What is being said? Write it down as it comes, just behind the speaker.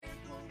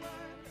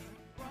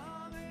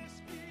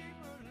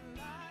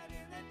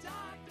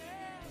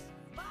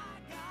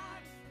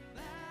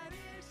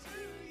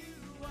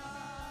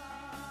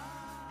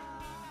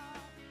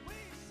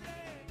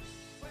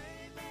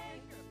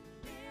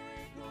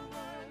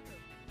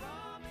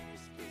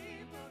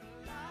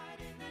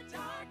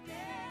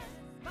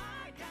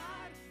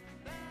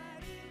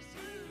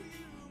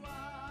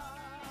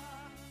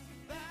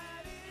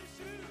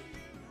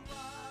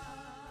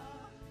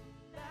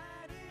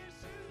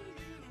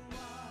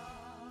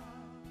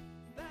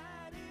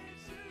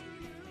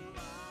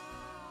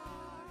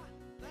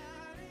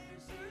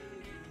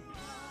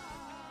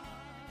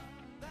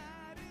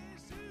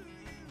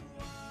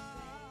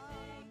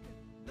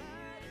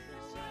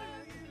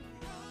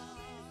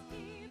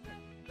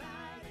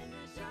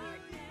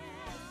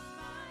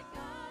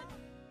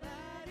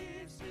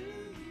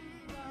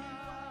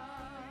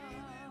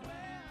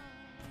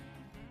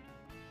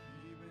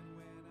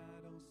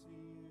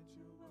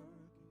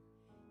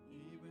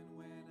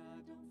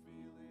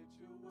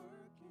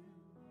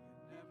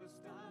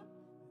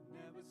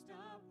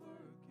stop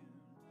working.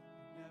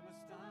 You never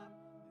stop,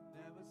 you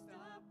never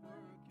stop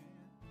working.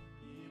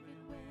 Even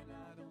when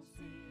I don't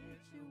see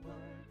it, you're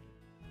working.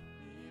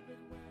 Even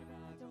when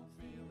I don't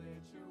feel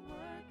it, you're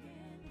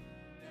working.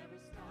 You never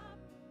stop,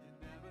 you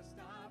never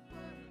stop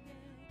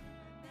working.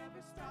 You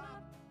never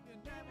stop, you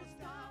never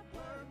stop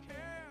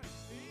working.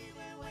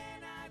 Even when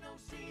I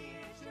don't see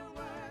it, you're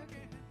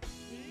working.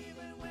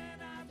 Even when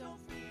I don't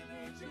feel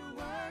it, you're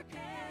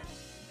working.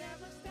 You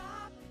never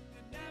stop,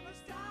 you never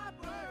stop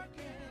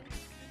working.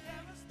 You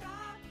never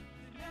stop,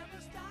 you never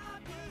stop.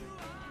 You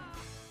are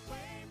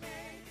way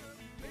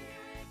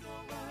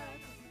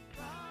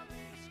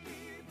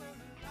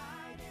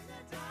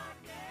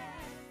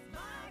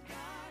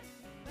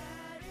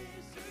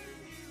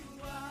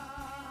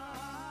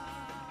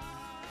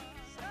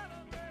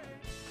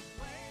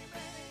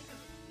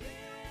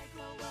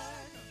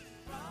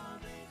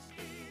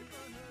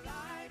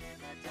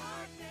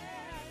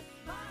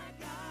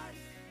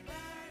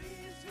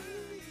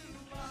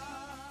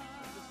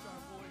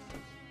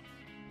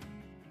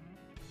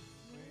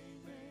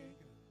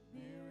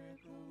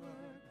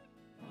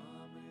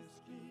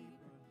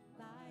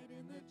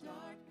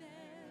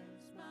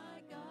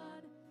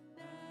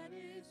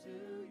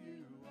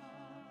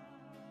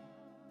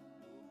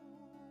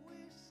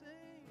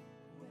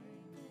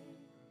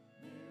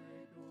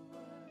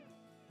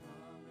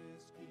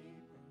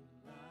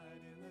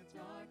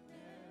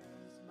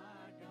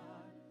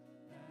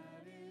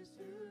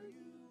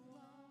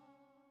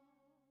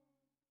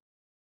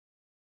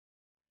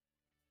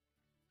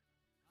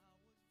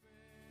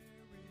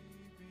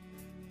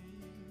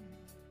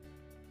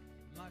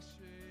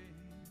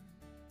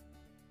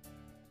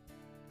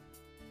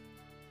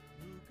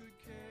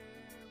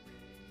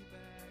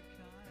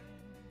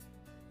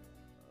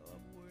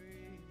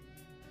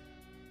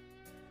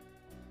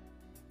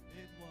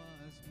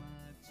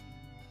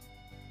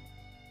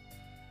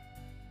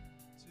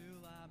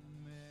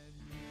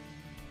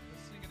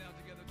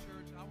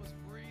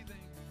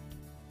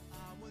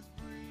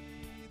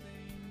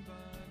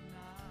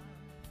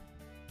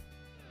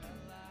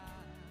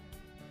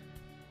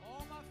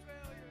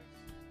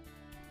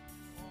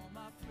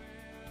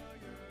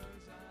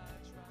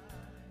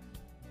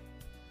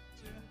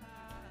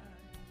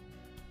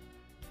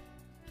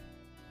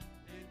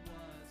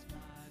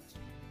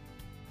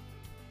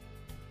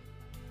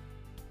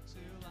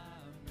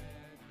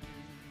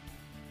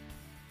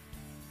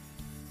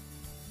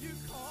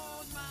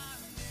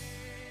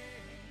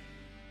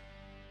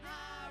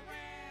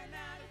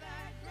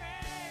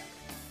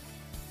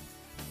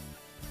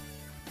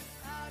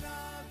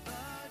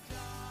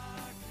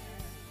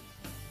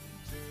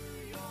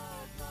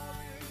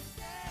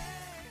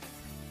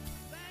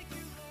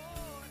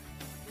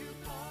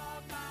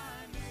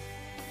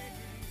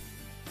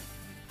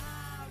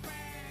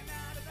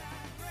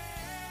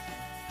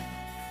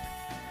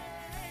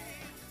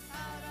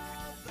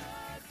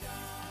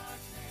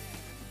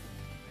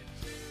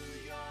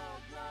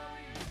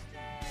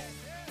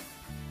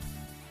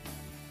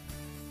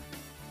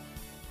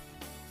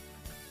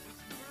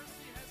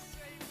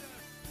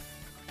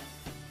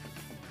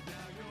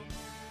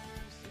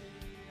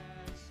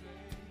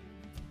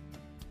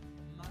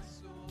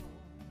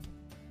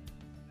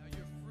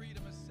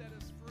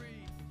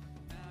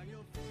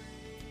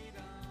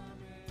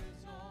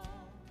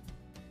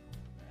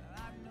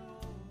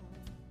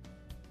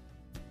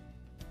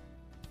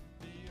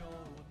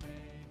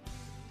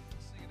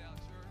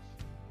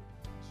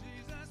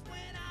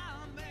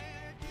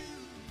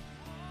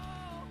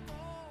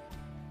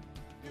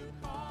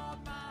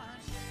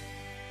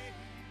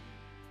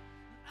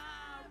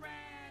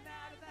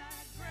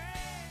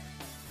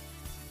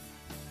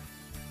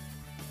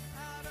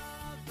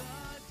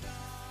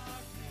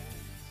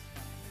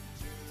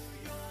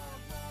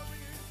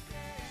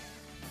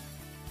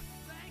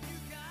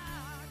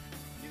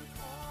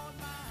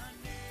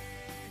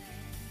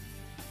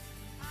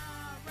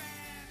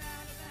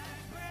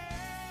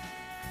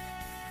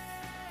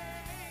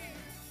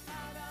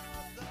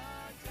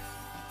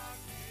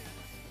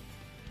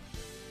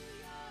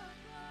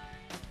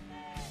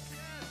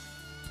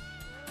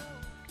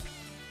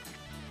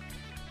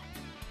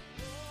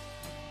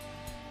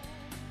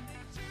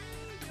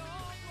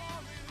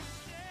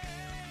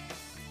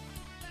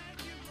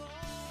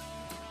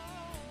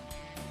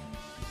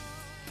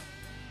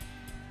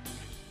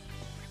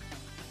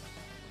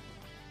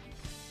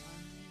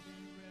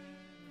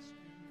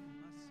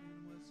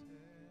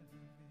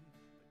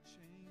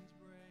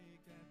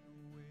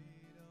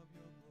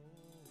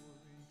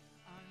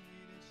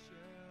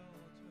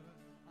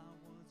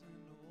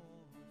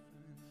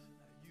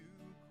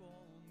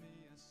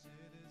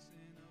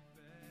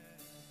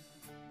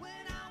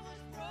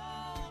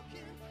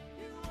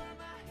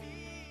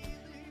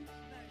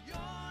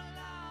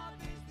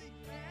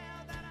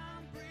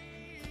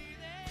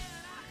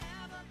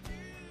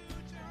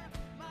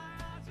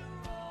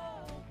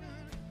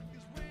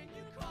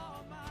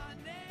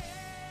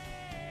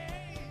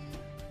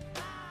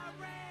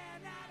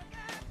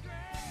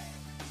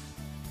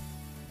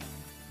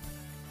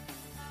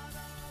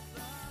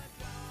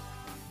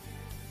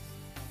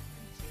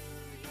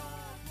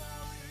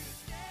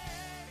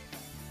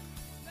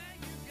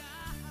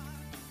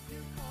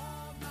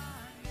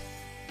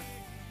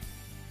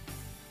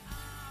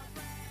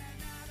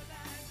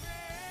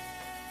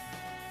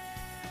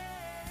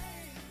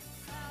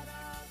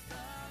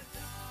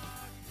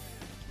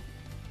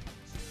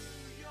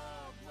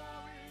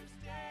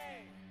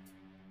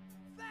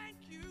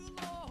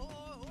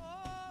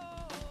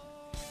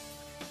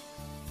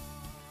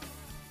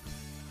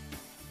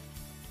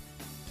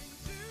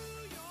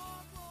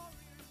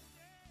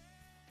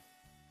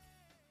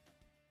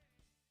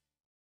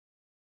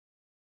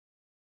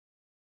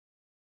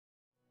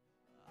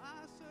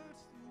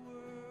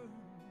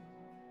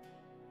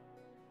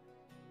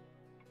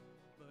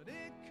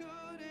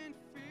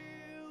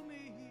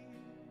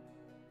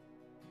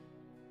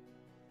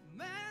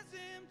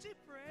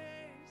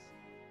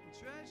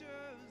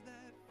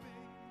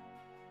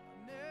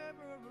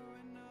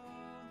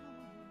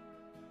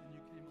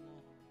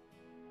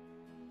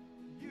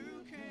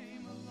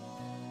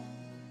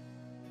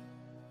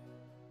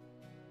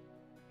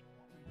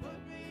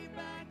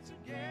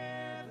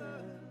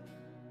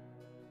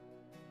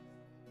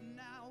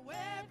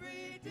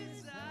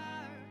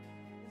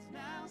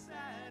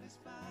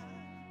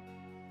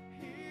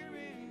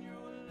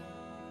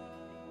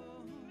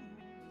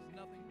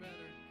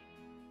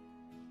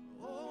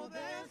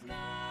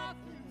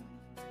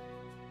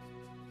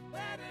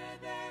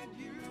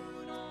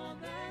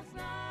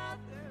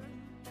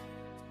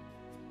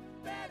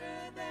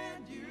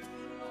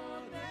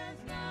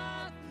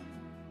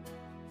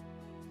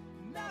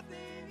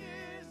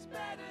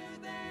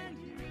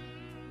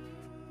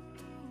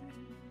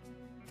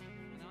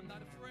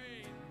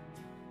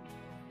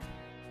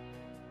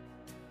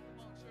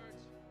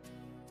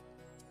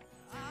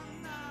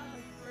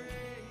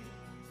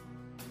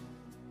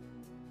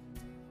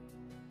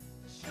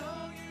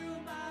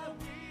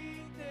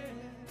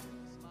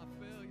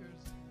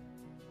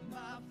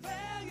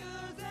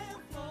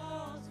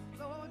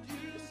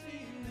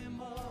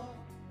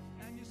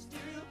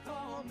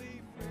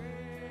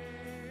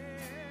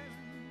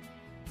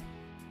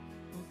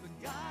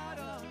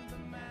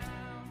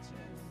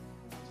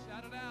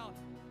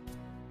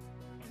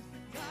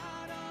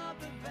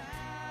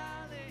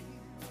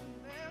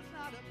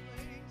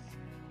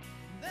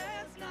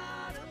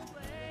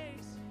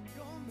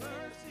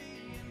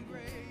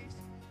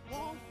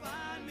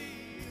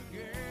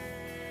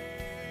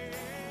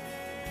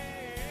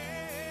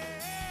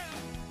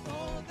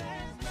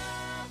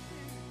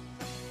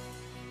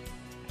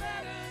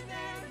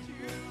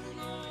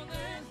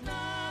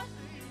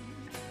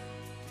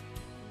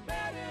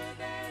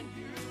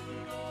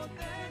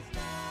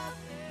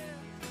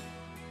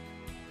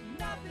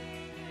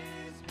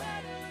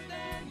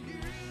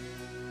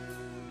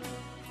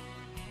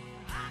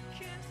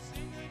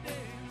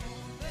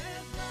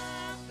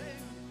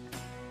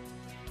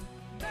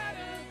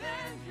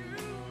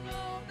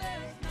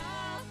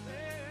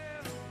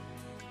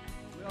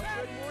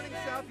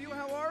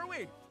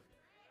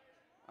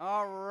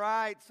All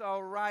right.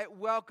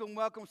 Welcome.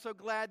 So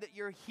glad that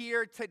you're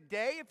here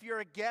today. If you're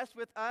a guest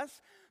with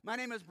us, my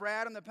name is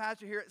Brad. I'm the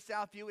pastor here at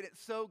Southview, and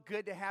it's so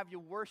good to have you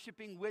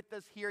worshiping with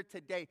us here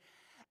today.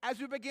 As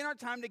we begin our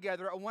time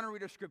together, I want to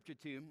read a scripture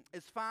to you.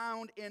 It's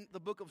found in the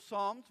book of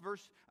Psalms,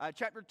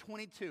 chapter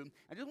 22.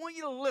 I just want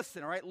you to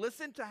listen, all right?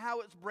 Listen to how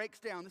it breaks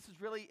down. This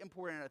is really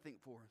important, I think,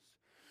 for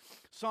us.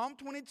 Psalm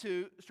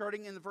 22,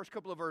 starting in the first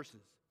couple of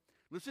verses.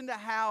 Listen to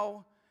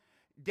how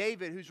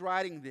David, who's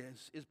writing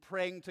this, is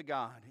praying to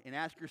God. And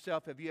ask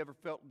yourself, have you ever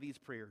felt these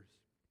prayers?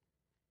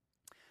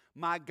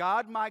 My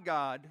God,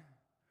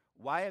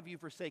 why have you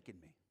forsaken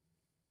me?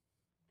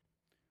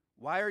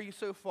 Why are you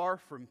so far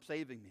from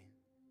saving me?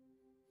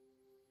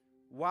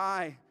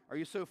 Why are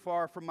you so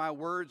far from my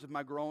words of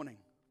my groaning?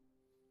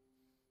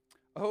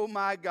 Oh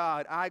my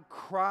God, I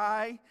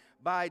cry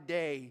by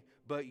day,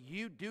 but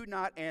you do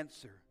not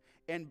answer,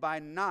 and by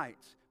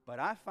night, but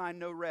I find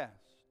no rest.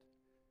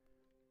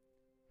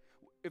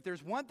 If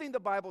there's one thing the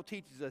Bible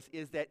teaches us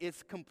is that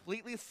it's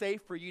completely safe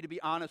for you to be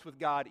honest with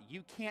God.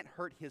 You can't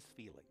hurt his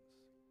feelings.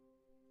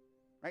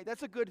 Right?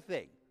 That's a good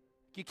thing.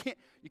 You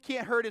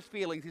can't hurt his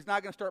feelings. He's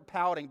not going to start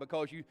pouting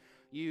because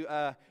you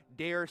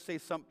dare say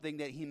something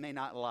that he may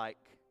not like.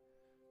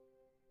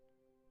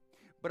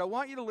 But I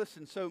want you to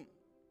listen. So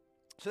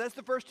that's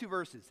the first two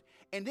verses.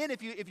 And then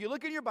if you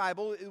look in your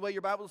Bible, the way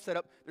your Bible is set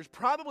up, there's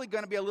probably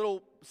going to be a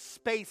little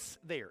space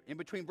there in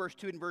between verse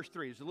 2 and verse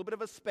 3. There's a little bit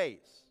of a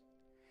space.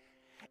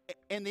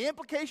 And the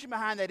implication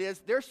behind that is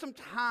there's some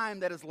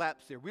time that has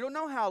lapsed there. We don't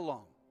know how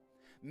long.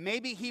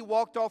 Maybe he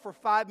walked off for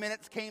 5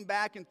 minutes, came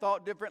back and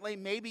thought differently.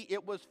 Maybe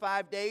it was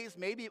 5 days.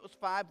 Maybe it was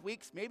 5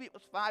 weeks. Maybe it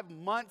was 5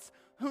 months.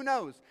 Who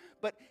knows?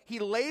 But he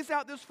lays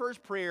out this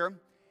first prayer.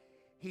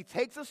 He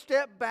takes a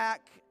step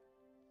back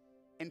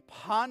and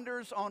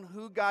ponders on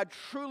who God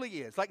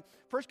truly is. Like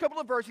first couple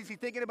of verses, he's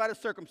thinking about his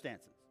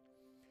circumstances.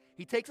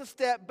 He takes a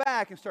step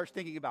back and starts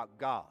thinking about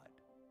God.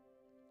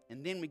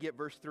 And then we get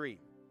verse 3.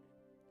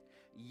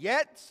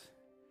 Yet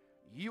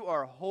you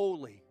are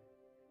holy,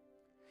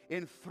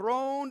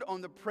 enthroned on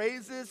the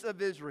praises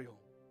of Israel.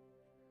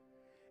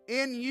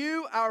 In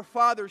you our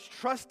fathers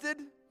trusted.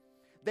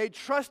 They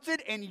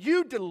trusted and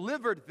you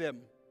delivered them.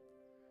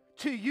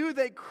 To you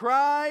they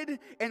cried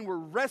and were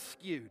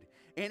rescued.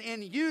 And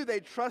in you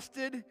they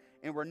trusted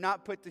and were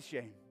not put to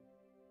shame.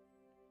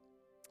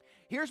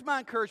 Here's my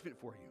encouragement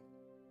for you.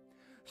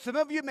 Some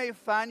of you may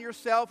find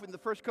yourself in the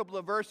first couple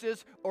of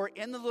verses or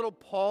in the little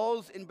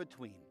pause in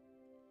between.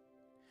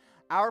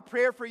 Our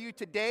prayer for you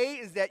today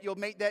is that you'll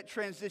make that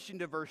transition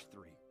to verse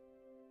 3.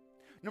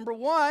 Number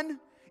one,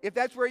 if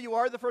that's where you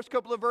are, the first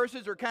couple of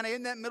verses, or kind of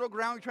in that middle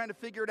ground, you're trying to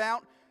figure it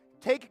out,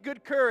 take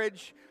good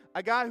courage.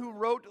 A guy who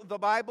wrote the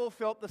Bible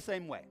felt the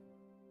same way.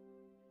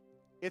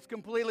 It's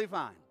completely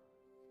fine.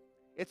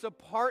 It's a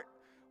part,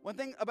 one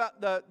thing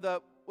about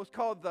what's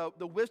called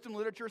the wisdom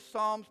literature,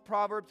 Psalms,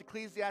 Proverbs,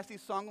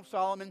 Ecclesiastes, Song of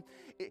Solomon,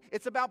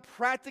 it's about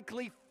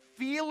practically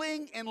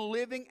feeling and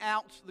living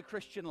out the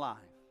Christian life.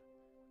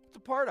 It's a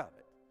part of it.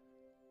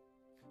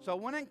 So I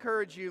want to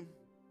encourage you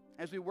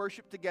as we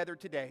worship together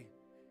today.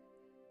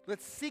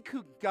 Let's seek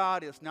who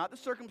God is, not the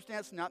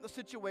circumstance, not the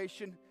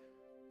situation,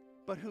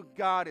 but who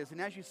God is.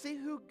 And as you see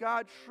who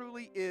God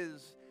truly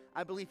is,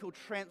 I believe he'll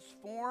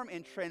transform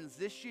and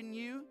transition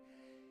you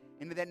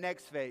into that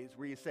next phase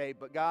where you say,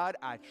 but God,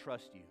 I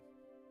trust you.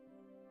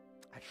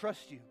 I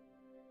trust you.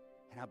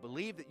 And I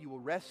believe that you will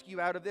rescue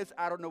out of this.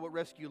 I don't know what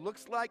rescue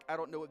looks like. I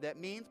don't know what that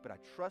means, but I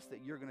trust that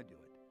you're going to do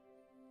it.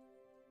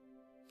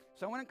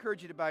 So I want to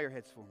encourage you to bow your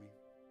heads for me.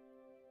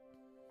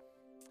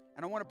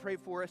 And I want to pray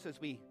for us as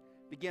we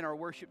begin our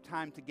worship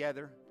time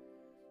together.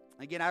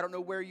 Again, I don't know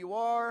where you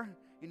are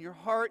in your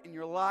heart, in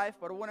your life,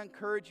 but I want to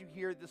encourage you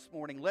here this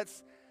morning.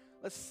 Let's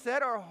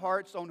set our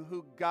hearts on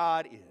who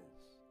God is.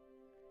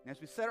 And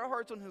as we set our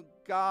hearts on who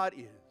God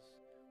is,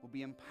 we'll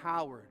be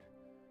empowered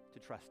to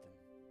trust him.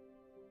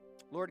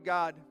 Lord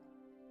God,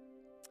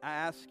 I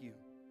ask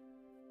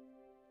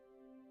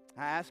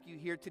you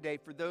here today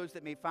for those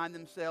that may find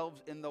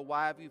themselves in the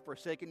why have you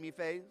forsaken me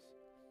phase,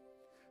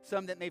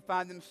 some that may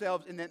find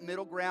themselves in that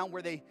middle ground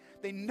where they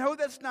know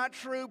that's not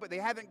true, but they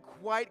haven't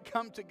quite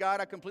come to God.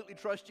 I completely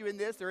trust you in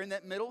this. They're in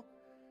that middle.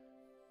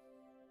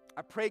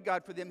 I pray,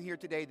 God, for them here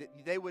today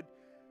that they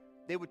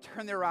would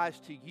turn their eyes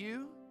to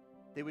you.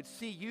 They would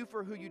see you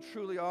for who you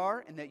truly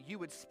are, and that you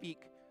would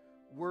speak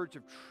words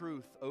of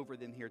truth over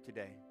them here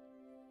today.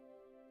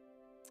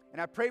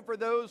 And I pray for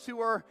those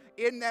who are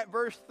in that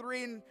verse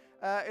 3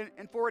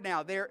 and 4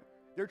 now.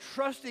 They're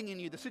trusting in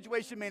you. The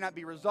situation may not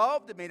be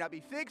resolved. It may not be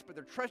fixed, but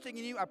they're trusting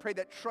in you. I pray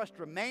that trust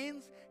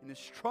remains and is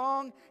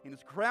strong and is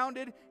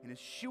grounded and is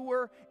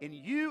sure in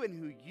you and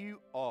who you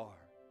are.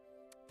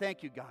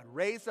 Thank you, God.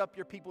 Raise up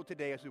your people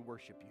today as we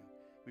worship you.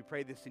 We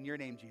pray this in your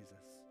name, Jesus.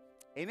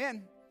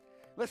 Amen.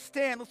 Let's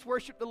stand. Let's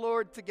worship the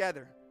Lord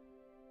together.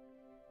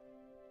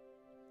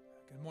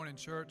 Good morning,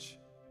 church.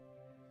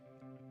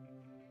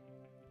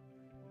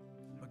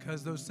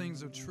 Because those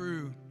things are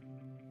true,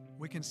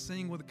 we can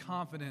sing with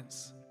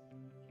confidence.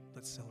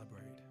 Let's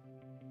celebrate.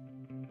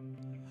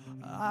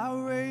 I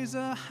raise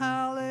a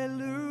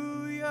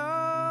hallelujah.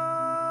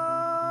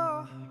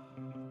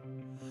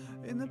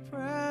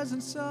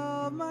 presence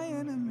of my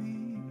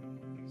enemies,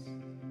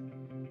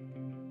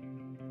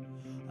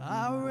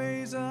 I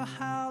raise a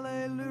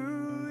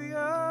hallelujah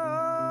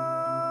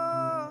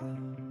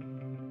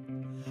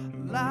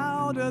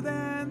louder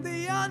than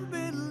the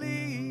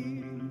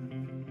unbelief.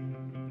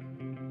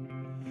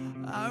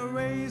 I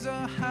raise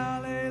a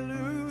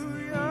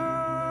hallelujah.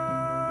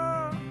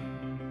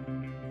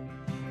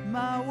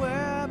 My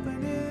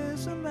weapon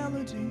is a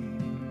melody.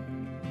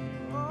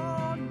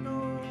 Oh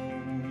no,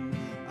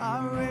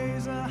 I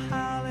raise a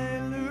hallelujah.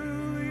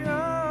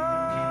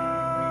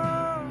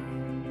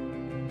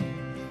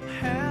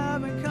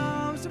 Heaven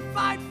comes to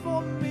fight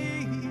for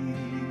me.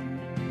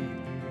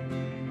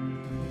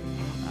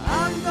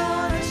 I'm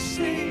gonna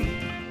sing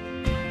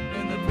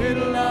in the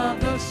middle of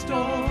the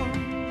storm.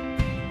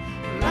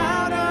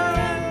 Louder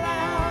and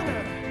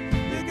louder,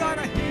 you're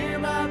gonna hear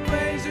my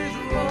praises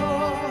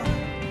roar.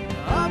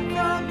 Up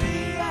from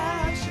the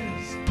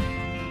ashes,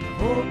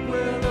 hope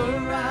will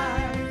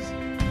arise.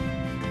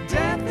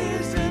 Death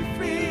is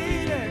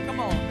defeated. Come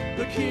on,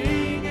 the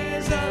King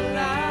is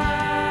alive.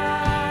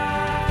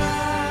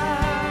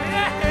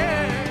 Yeah.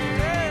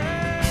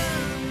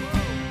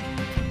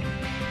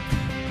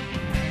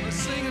 Let's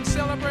sing and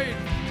celebrate.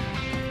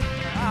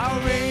 I'll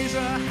raise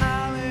a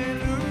hallelujah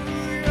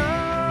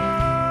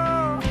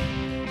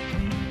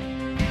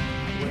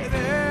with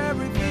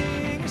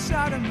everything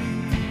inside of me.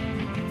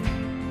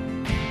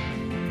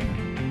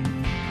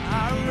 I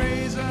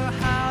raise a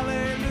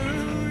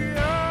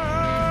hallelujah.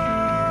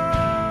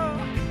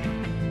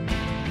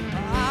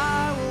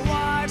 I will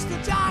watch the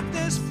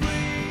darkness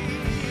flee.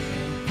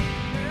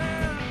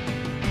 Yeah.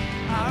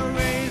 I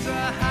raise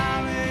a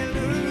hallelujah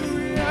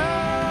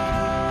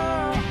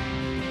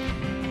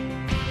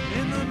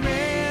in the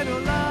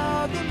middle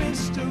of the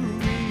mystery.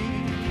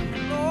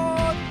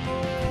 Lord,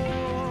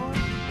 Lord,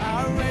 I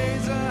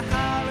raise a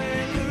hallelujah.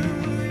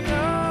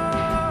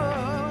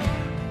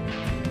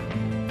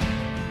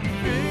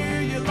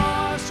 Fear you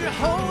lost your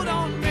hold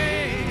on me.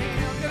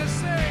 I'm gonna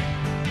sing.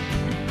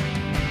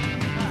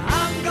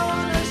 I'm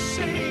gonna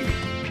sing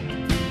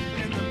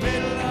in the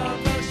middle of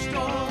the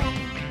storm.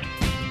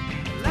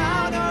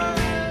 Louder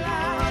and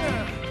louder,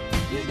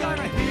 you're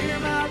gonna hear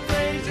my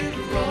praises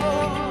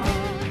roar.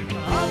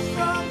 Up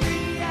from the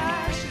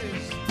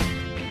ashes,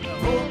 the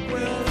hope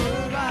will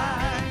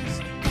arise.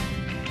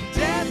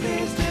 Death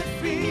is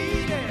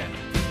defeated,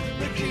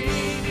 the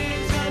King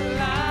is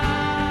alive.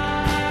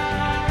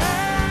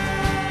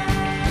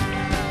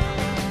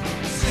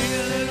 Sing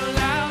a little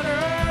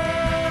louder.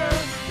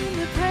 In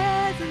the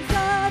presence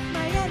of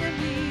my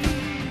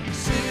enemies,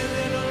 Sing a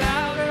little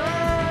louder.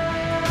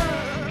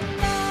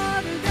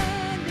 louder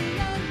than the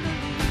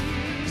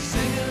unbelief.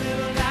 Sing a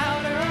little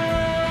louder.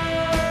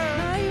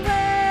 My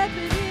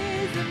weapon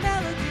is a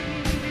melody.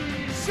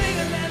 Sing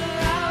a little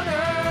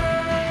louder.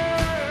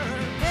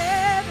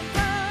 Heaven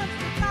comes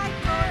to fight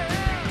for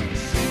me.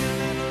 Sing a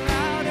little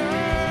louder.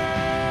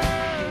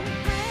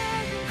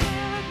 Presence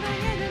of my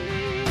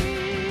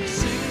enemies,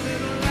 Sing a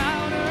little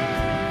louder.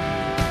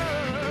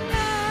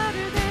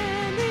 louder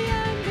than the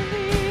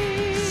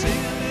unbelief.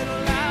 Sing a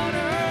little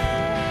louder.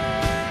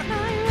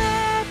 My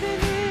weapon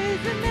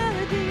is a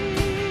melody.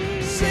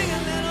 Sing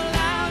a little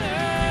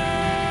louder.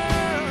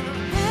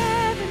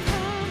 Heaven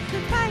comes to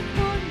fight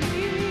for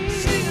me.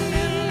 Sing a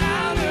little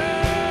louder.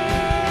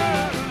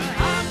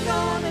 I'm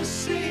gonna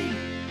sing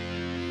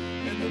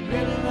in the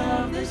middle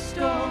of the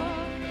storm.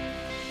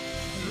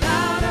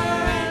 Louder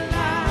and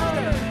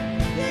louder,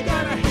 you're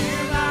gonna hear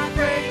my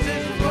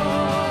praises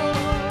roar.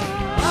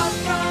 Up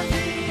from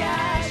the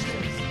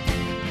ashes,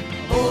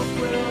 hope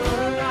will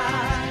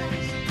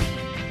arise.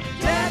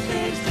 Death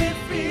is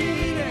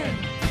defeated,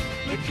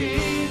 the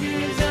King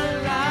is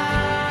alive.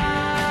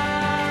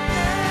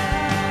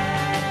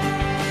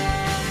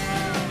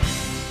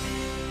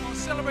 Come on,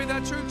 celebrate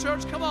that truth,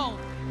 church. Come on.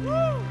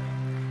 Woo!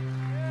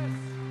 Yes.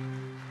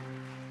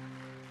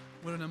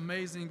 What an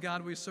amazing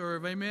God we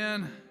serve.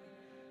 Amen.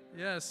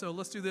 Yeah, so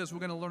let's do this. We're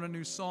going to learn a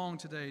new song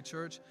today,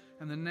 church.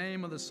 And the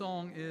name of the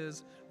song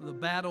is The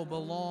Battle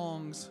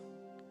Belongs.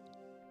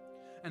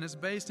 And it's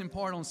based in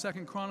part on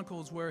 2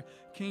 Chronicles, where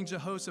King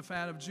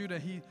Jehoshaphat of Judah,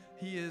 he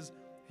is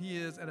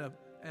at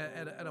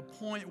a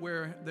point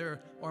where there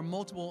are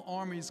multiple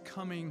armies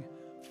coming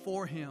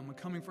for him,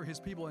 coming for his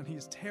people, and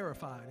he's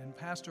terrified. And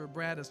Pastor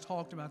Brad has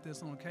talked about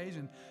this on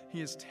occasion.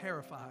 He is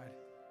terrified.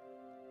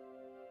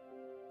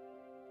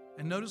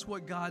 And notice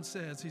what God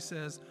says. He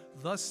says,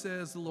 "Thus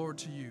says the Lord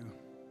to you,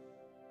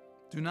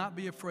 do not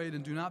be afraid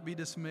and do not be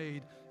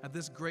dismayed at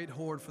this great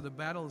horde, for the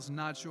battle is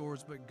not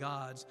yours but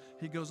God's."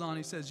 He goes on,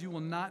 he says, "You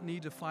will not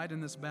need to fight in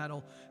this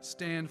battle.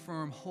 Stand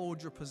firm,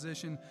 hold your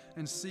position,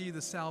 and see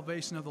the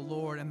salvation of the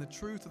Lord." And the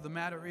truth of the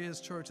matter is,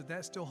 church,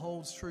 that still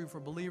holds true for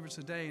believers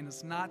today. And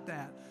it's not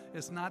that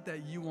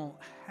you won't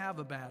have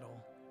a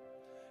battle.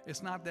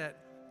 It's not that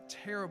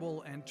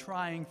terrible and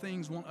trying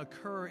things won't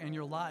occur in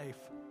your life.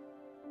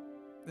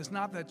 It's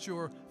not that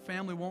your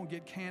family won't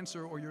get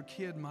cancer or your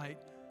kid might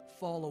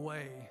fall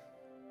away.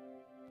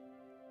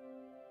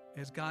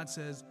 As God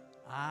says,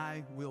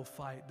 I will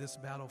fight this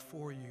battle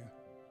for you.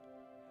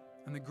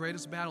 And the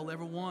greatest battle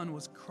ever won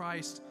was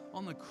Christ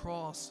on the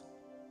cross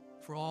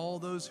for all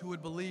those who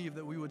would believe,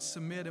 that we would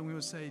submit and we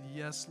would say,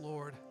 yes,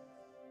 Lord.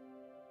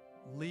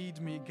 Lead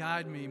me,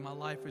 guide me, my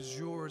life is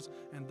yours.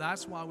 And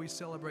that's why we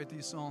celebrate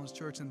these songs,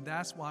 church, and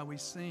that's why we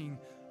sing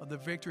of the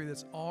victory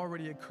that's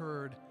already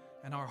occurred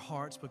in our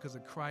hearts because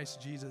of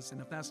Christ Jesus.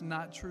 And if that's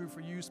not true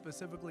for you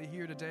specifically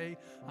here today,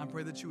 I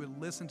pray that you would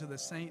listen to the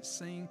saints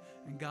sing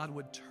and God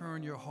would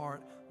turn your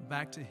heart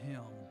back to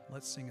Him.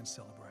 Let's sing and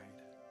celebrate.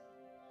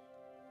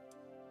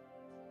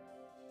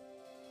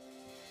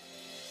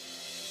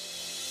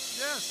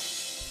 Yes.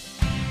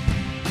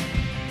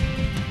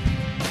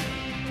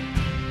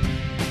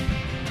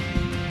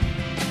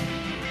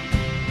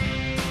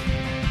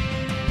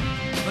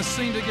 Let's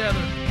sing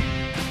together.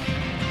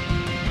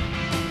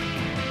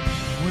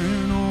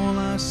 When all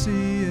I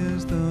see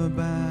is the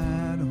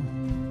battle,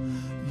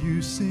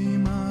 you see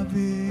my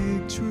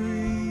victory.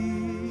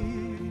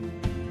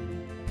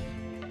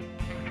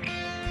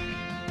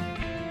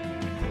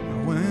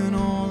 When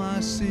all I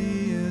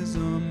see is a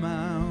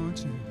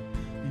mountain,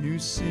 you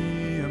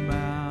see a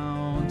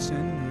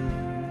mountain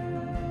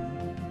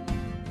move.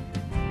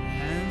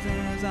 And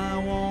as I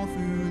walk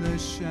through the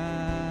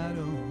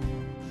shadow,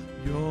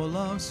 your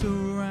love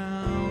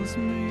surrounds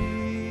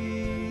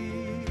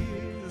me.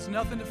 There's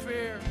nothing to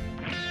fear.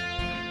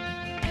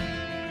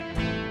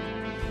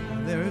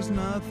 There is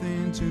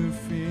nothing to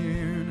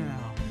fear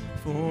now,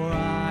 for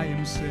I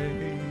am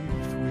safe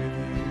with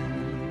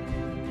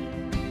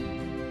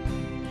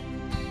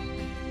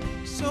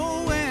you.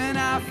 So when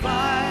I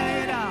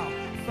fight, I'll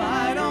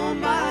fight on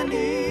my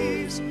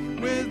knees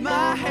with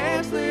my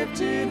hands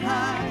lifted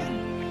high.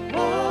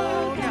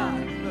 Oh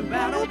God, the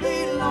battle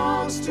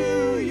belongs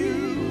to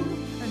you.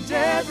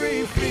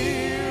 Every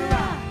fear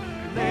I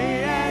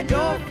lay at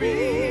your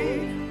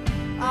feet,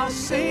 I'll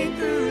sing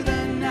through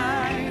the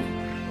night.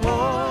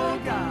 Oh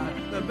God,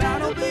 the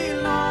battle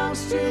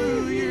belongs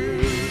to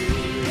you.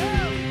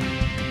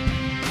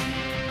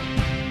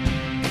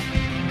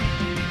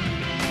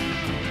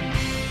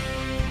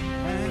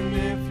 And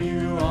if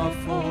you are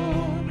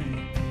for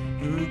me,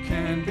 who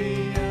can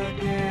be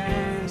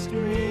against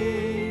me?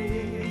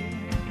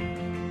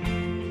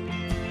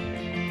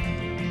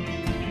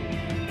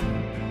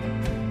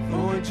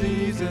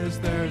 Jesus,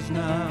 there's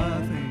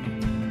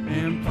nothing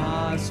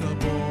impossible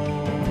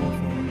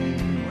for you.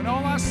 When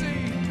all I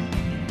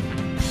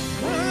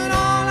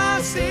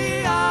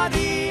see are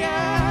the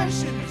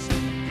ashes,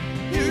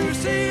 you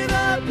see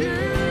the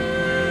beauty.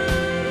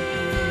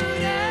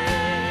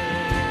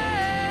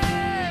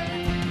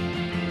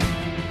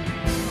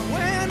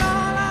 When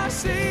all I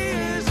see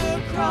is a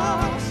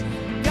cross,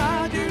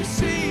 God, you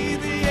see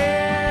the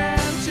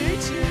empty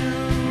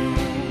tomb.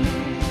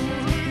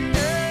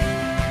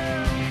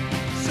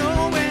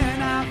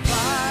 When I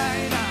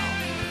fight, I'll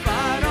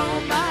fight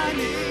on my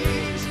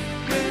knees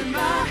with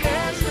my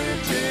hands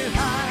lifted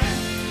high.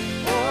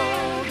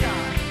 Oh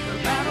God, the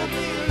battle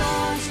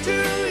belongs to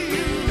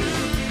you.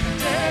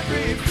 And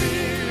every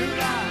fear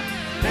I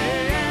lay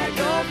at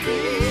your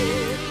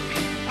feet,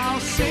 I'll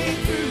sing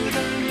through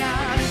the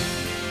night.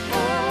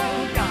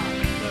 Oh God,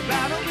 the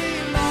battle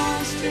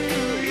belongs to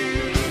you.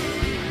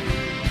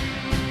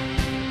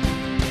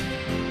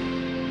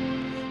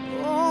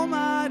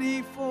 Almighty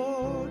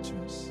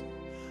fortress,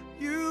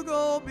 you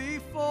go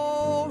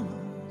before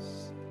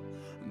us.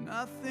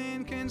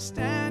 Nothing can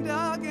stand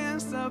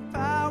against the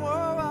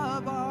power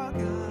of our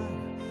God.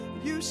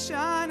 You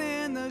shine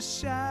in the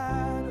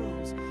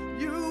shadows,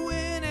 you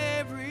win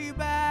every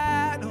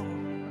battle.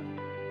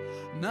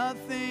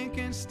 Nothing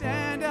can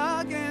stand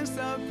against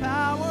the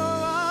power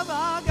of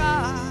our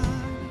God.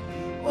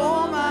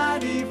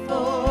 Almighty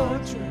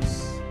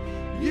fortress,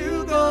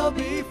 you go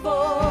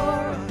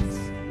before us.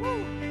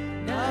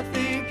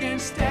 Nothing can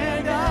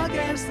stand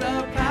against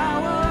the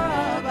power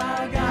of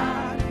our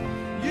God.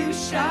 You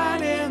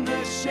shine in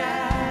the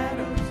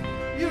shadows,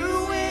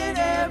 you win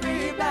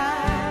every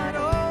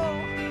battle.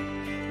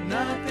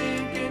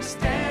 Nothing can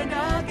stand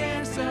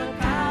against the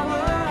power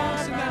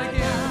of our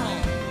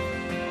God.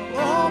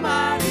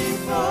 Almighty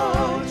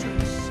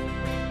fortress,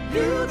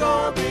 you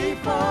go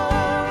before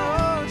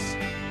us.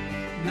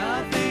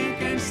 Nothing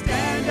can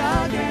stand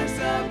against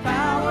the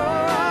power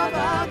of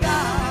our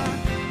God.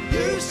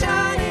 You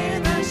shine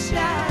in the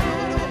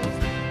shadows,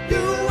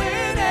 you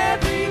win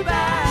every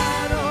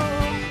battle.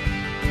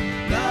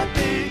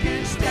 Nothing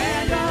can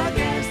stand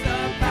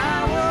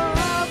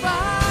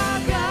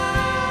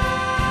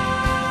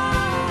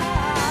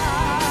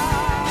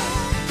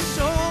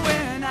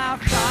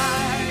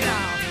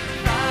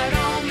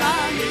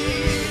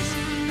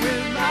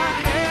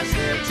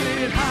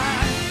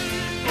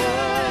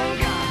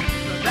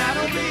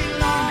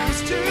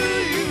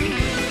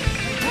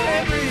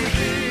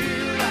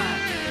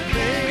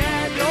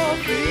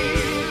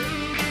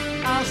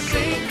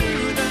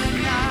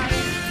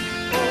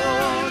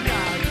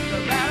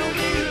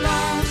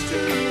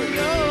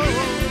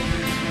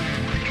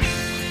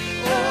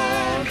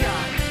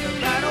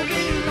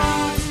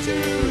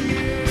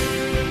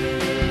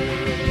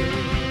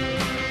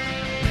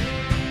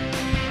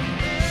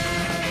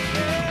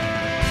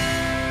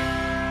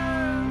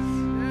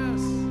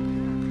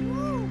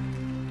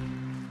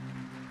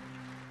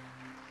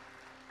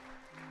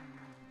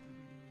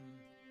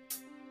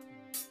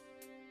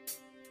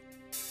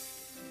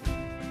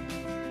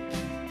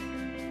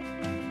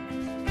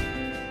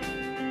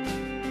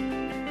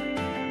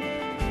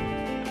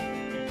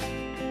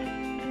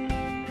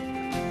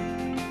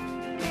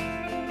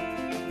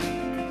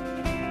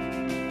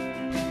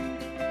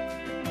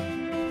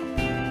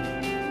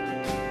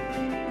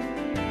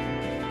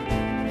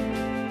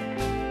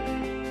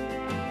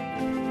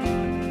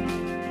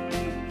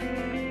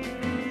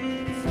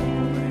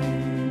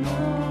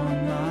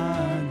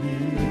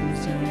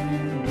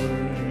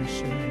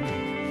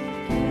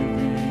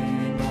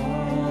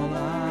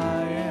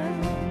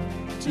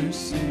to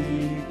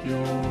seek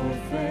your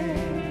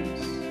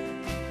face.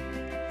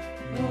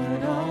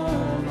 Lord,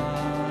 all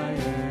I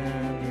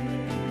am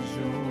is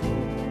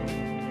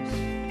yours.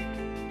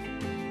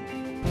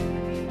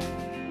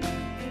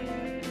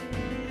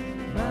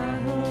 My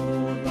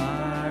whole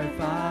life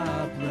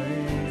I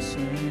place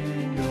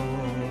in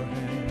your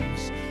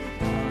hands.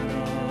 God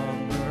of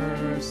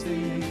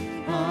mercy,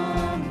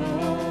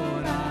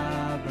 humbled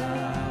I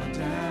bow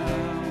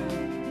down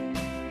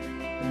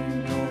in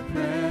your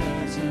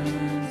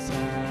presence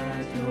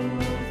at your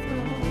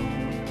throne.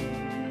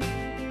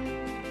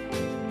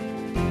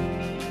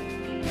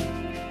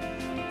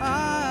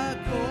 I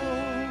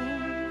call,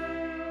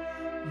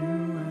 you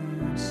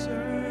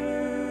answer,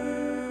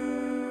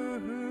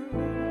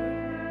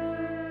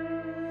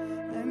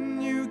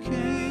 and you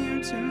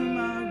came to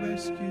my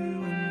rescue,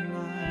 and I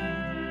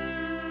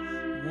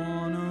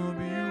wanna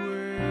be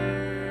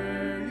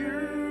where you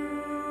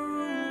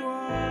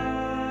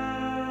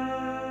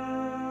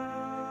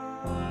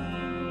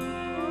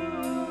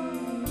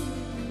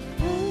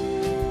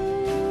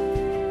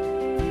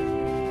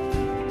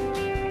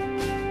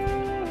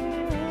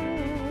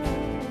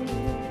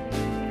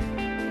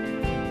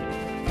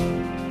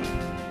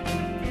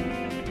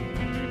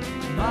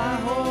My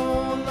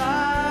whole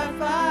life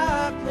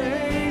I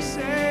place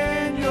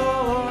in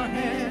your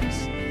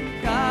hands.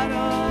 God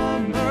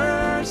of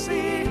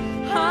mercy,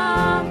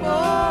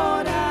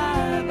 humbled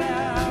I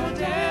bow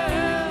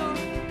down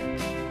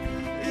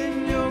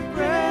in your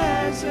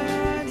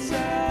presence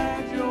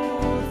at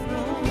your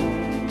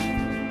throne.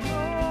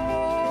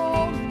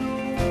 Oh, no.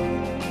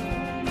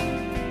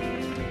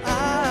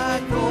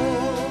 I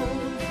call,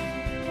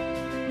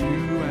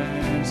 you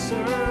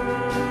answer.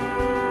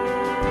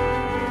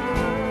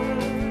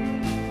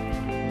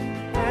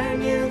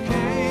 And you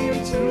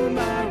came to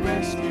my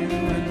rescue,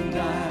 and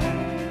I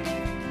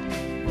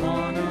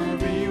wanna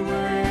be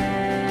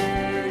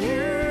where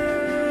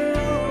you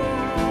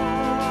are.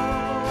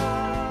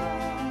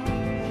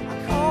 I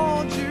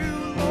called you,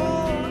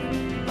 Lord,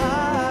 I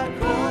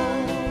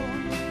called,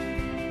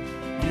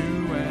 you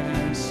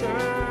answered,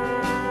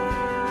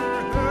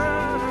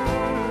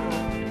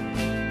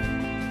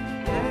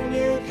 and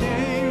you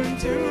came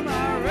to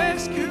my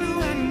rescue,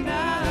 and I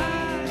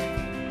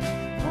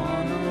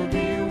wanna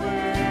be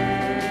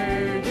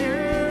where you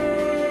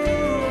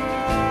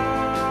are.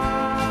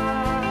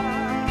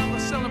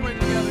 Let's celebrate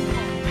together. Come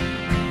on.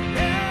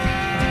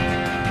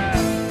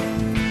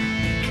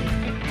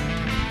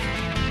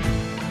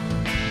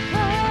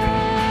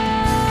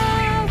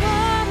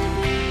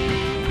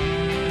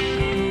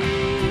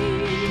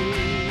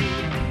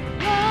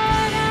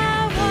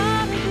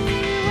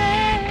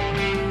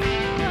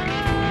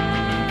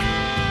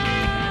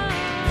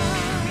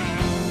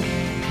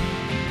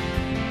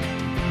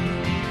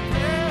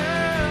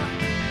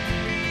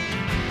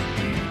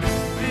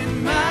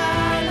 In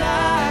my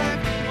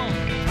life,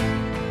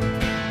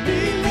 be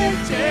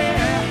lifted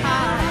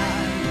high.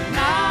 In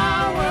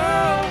our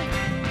world,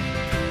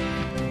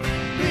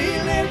 be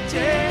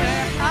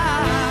lifted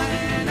high.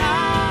 In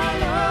our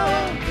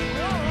love,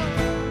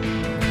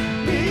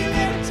 be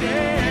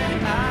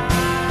lifted high.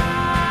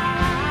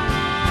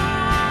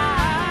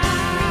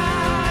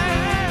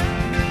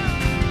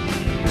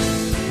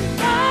 In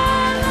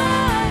my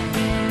life,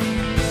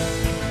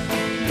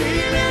 be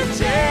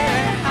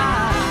lifted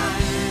high.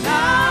 In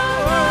our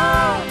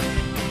world,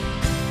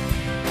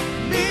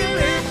 be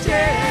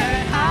lifted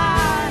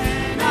high.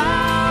 In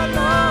our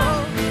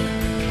love,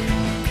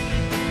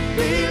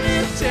 be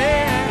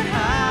lifted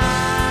high.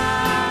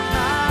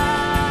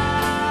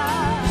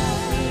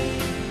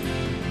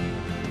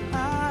 I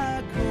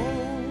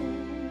call,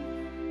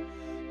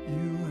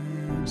 you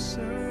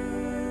answer,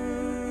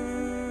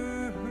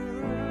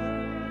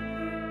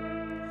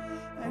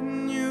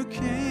 and you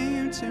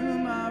came to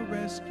my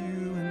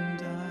rescue,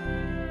 and I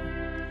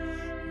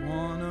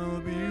wanna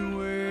be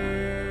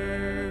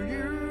where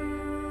you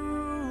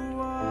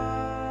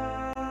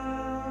are. I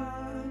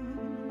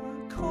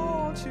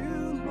called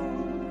you,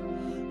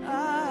 Lord,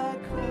 I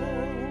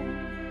called,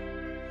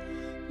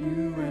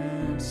 you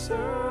answered,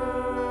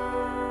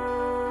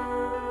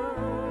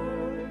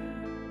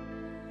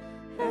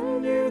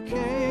 and you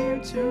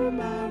came to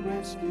my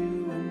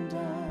rescue, and I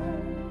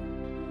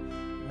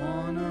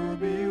wanna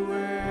be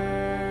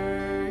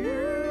where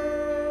you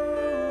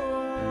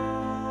are.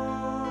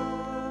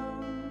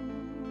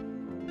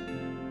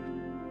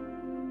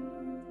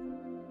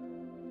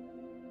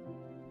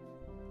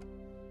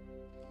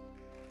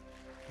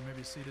 You may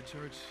be seated,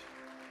 church.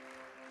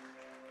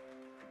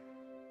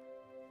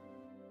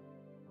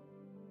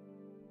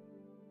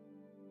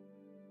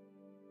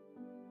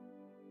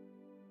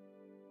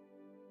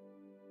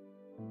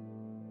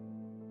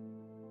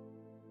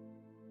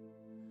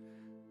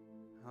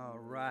 All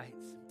right.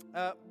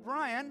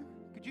 Brian,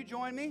 could you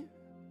join me?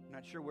 I'm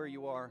not sure where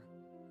you are.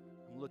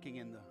 I'm looking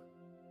in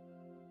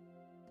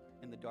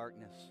the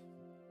darkness.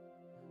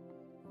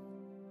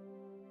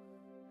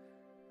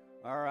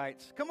 All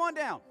right. Come on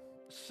down.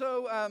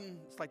 So,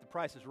 it's like The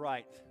Price is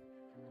Right.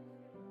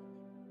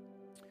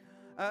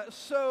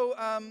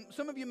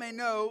 Some of you may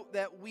know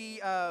that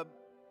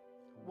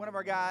one of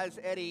our guys,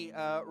 Eddie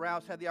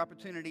Rouse, had the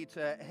opportunity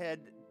to head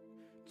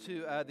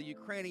to the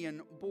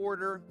Ukrainian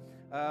border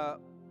a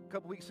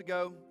couple weeks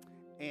ago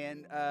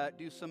and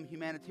do some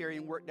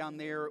humanitarian work down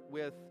there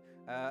with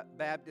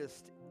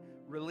Baptist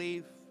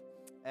Relief.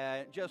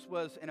 It just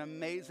was an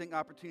amazing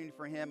opportunity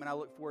for him, and I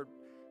look forward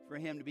for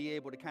him to be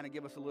able to kind of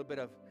give us a little bit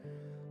of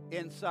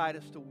insight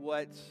as to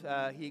what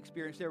he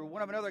experienced there.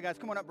 One of another guys,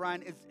 come on up,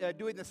 Brian, is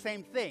doing the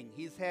same thing.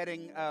 He's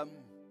heading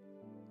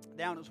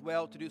down as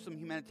well to do some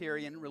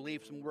humanitarian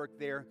relief, some work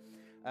there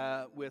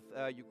with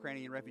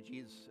Ukrainian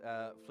refugees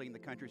fleeing the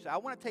country. So I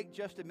want to take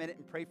just a minute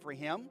and pray for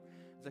him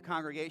as a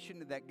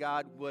congregation, that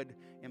God would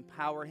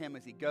empower him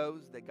as he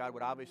goes, that God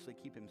would obviously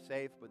keep him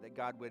safe, but that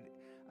God would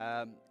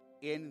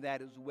in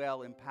that as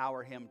well,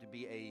 empower him to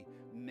be a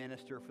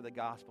minister for the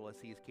gospel as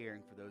he is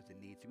caring for those in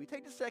need. So we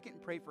take a second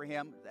and pray for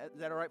him. Is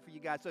that all right for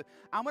you guys? So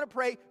I'm going to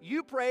pray.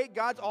 You pray.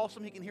 God's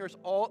awesome. He can hear us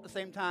all at the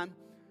same time.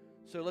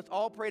 So let's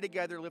all pray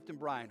together, lifting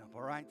Brian up,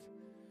 all right?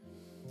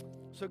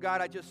 So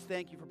God, I just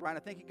thank you for Brian. I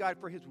thank you, God,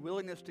 for his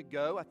willingness to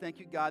go. I thank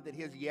you, God, that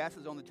his yes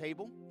is on the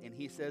table. And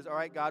he says, all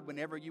right, God,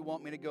 whenever you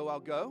want me to go, I'll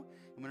go.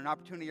 And when an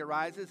opportunity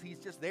arises, he's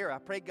just there. I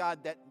pray, God,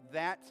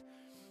 that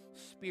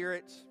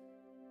spirit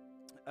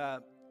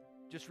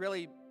just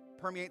really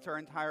permeates our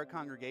entire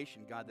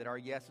congregation, God, that our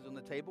yes is on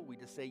the table. We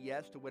just say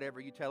yes to whatever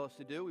you tell us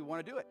to do. We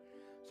want to do it.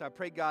 So I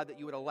pray, God, that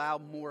you would allow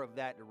more of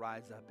that to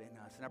rise up in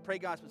us. And I pray,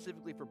 God,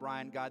 specifically for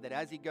Brian, God, that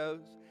as he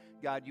goes,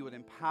 God, you would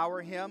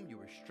empower him, you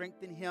would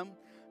strengthen him,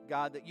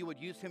 God, that you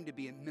would use him to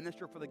be a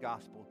minister for the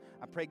gospel.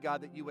 I pray,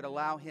 God, that you would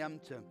allow him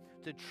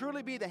to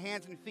truly be the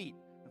hands and feet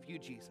of you,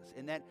 Jesus,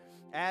 and that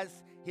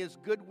as his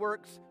good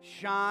works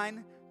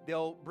shine,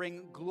 they'll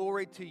bring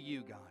glory to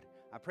you, God.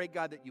 I pray,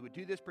 God, that you would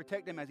do this,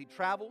 protect him as he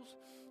travels,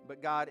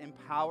 but, God,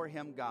 empower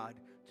him, God,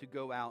 to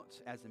go out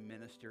as a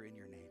minister in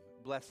your name.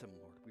 Bless him,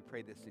 Lord. We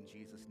pray this in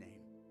Jesus' name.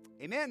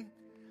 Amen.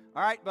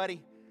 All right,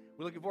 buddy.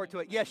 We're looking forward to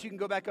it. Yes, you can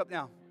go back up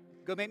now.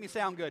 Go make me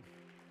sound good.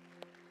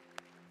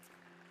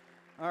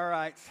 All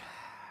right.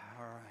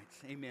 All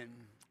right. Amen.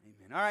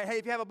 Amen. All right. Hey,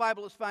 if you have a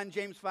Bible, let's find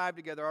James 5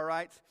 together, all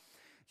right?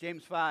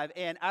 James 5.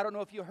 And I don't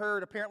know if you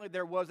heard, apparently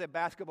there was a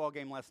basketball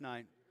game last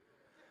night.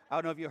 I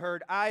don't know if you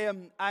heard.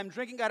 I'm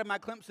drinking out of my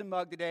Clemson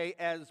mug today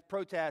as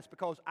protest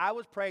because I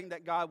was praying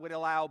that God would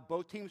allow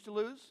both teams to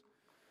lose.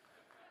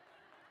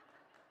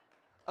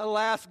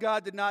 Alas,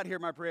 God did not hear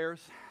my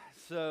prayers.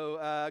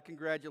 So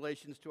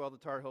congratulations to all the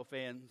Tar Heel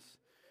fans.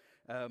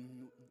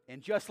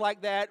 And just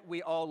like that,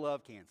 we all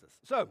love Kansas.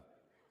 So,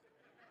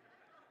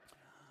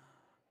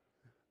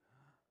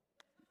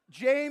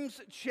 James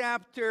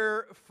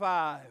chapter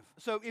 5.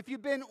 So if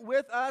you've been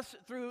with us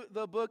through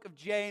the book of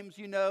James,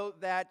 you know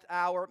that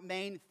our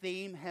main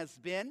theme has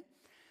been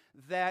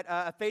that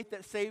a faith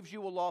that saves you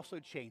will also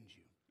change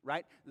you,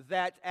 right?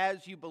 That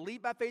as you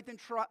believe by faith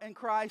in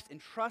Christ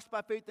and trust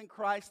by faith in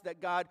Christ, that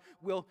God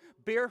will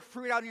bear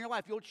fruit out in your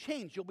life. You'll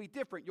change. You'll be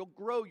different. You'll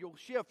grow. You'll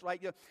shift,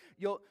 right?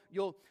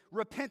 You'll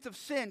repent of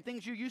sin.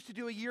 Things you used to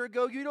do a year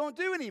ago, you don't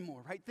do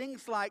anymore, right?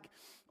 Things like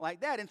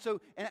that. And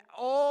so, and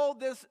all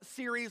this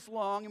series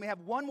long, and we have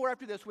one more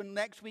after this one.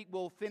 Next week,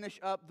 we'll finish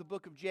up the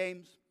book of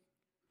James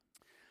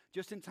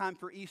just in time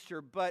for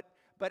Easter. But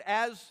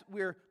as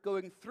we're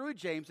going through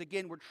James,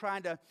 again, we're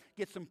trying to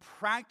get some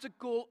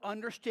practical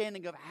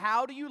understanding of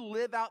how do you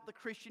live out the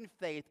Christian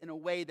faith in a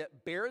way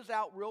that bears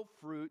out real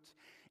fruit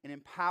and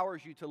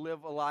empowers you to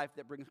live a life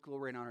that brings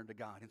glory and honor to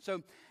God. And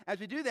so as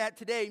we do that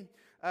today,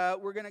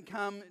 we're going to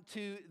come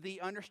to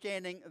the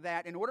understanding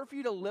that in order for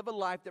you to live a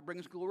life that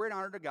brings glory and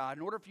honor to God,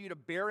 in order for you to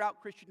bear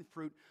out Christian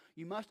fruit,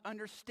 you must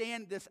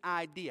understand this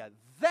idea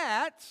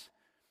that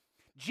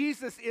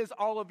Jesus is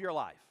all of your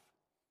life,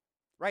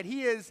 right?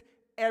 He is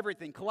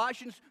everything.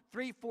 Colossians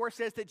 3:4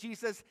 says that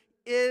Jesus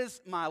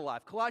is my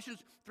life. Colossians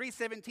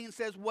 3:17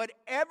 says,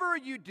 whatever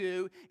you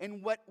do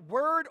in what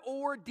word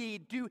or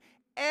deed, do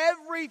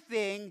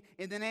everything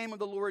in the name of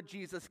the Lord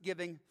Jesus,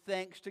 giving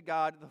thanks to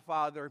God the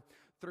Father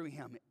through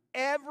him.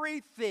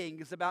 Everything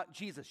is about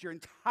Jesus. Your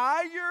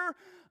entire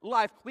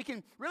life. We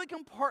can really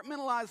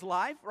compartmentalize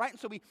life, right? And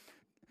so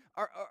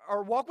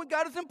our walk with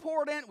God is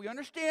important. We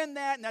understand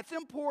that, and that's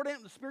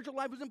important. The spiritual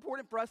life is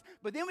important for us.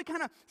 But then we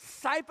kind of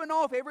siphon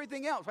off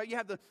everything else, right? You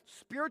have the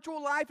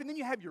spiritual life, and then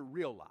you have your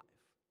real life,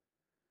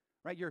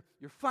 right? Your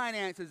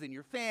finances and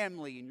your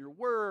family and your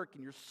work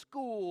and your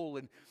school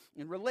and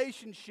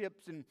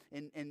relationships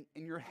and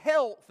your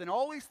health and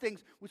all these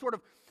things. We sort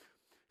of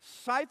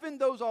siphon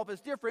those off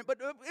as different, but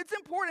it's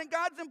important.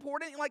 God's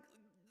important. Like,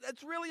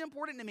 that's really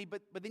important to me.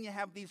 But then you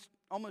have these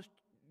almost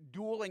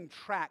dueling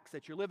tracks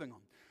that you're living on.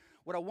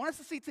 What I want us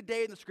to see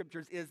today in the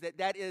scriptures is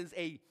that is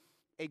a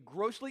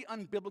grossly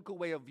unbiblical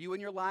way of viewing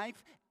your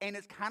life, and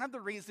it's kind of the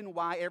reason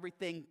why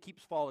everything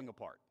keeps falling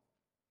apart.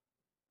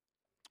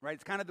 Right?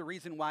 It's kind of the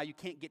reason why you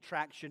can't get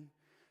traction.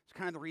 It's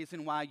kind of the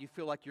reason why you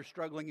feel like you're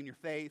struggling in your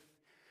faith.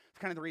 It's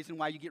kind of the reason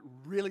why you get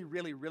really,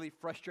 really, really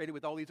frustrated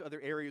with all these other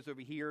areas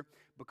over here,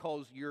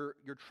 because you're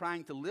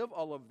trying to live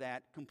all of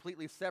that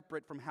completely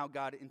separate from how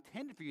God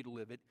intended for you to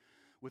live it,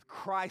 with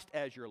Christ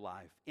as your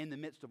life in the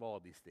midst of all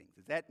of these things.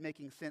 Is that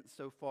making sense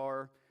so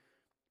far?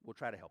 We'll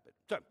try to help it.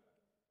 So,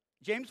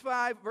 James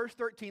 5, verse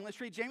 13.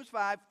 Let's read James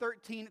 5,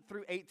 13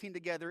 through 18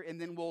 together,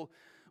 and then we'll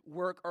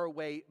work our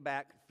way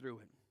back through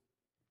it.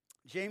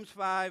 James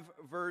 5,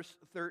 verse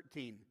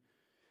 13.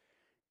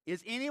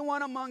 Is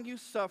anyone among you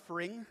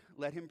suffering?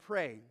 Let him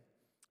pray.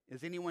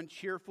 Is anyone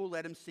cheerful?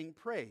 Let him sing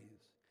praise.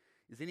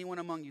 Is anyone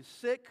among you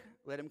sick?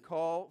 Let him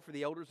call for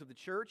the elders of the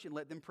church and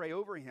let them pray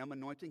over him,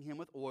 anointing him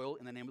with oil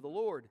in the name of the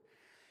Lord.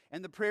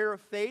 And the prayer of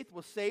faith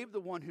will save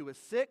the one who is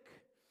sick,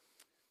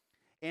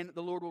 and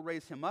the Lord will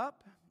raise him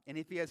up. And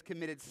if he has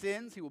committed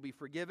sins, he will be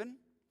forgiven.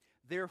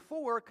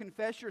 Therefore,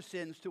 confess your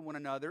sins to one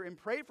another and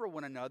pray for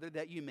one another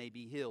that you may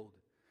be healed.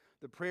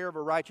 The prayer of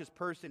a righteous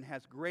person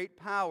has great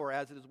power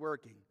as it is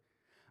working.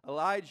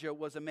 Elijah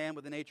was a man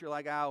with a nature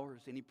like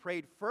ours, and he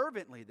prayed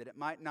fervently that it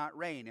might not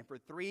rain. And for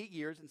 3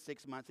 years and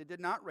 6 months it did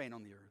not rain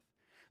on the earth.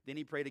 Then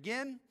he prayed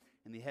again,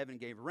 and the heaven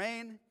gave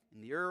rain,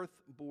 and the earth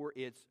bore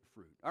its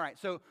fruit. All right,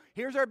 so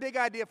here's our big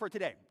idea for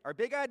today. Our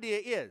big idea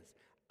is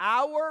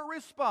our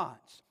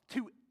response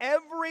to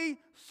every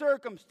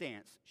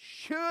circumstance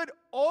should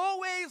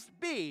always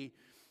be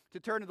to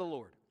turn to the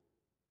Lord.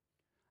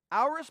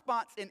 Our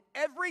response in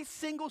every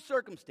single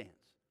circumstance,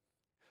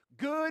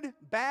 good,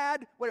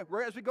 bad,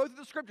 whatever. As we go through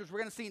the scriptures, we're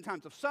going to see in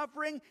times of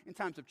suffering, in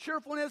times of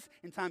cheerfulness,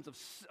 in times of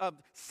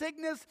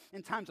sickness,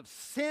 in times of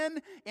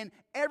sin, in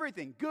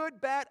everything.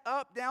 Good, bad,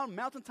 up, down,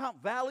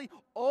 mountaintop, valley,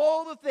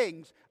 all the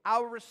things.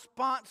 Our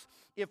response,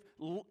 if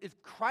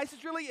Christ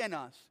is really in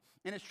us,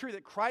 and it's true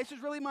that Christ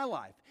is really my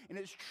life, and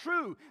it's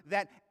true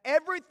that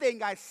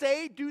everything I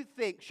say, do,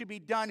 think should be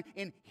done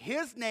in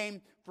His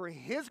name for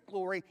His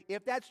glory,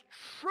 if that's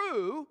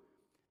true,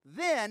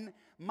 then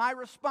my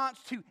response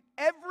to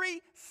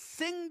every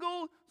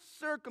single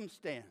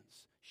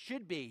circumstance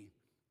should be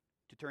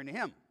to turn to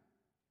Him.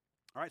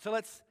 All right, so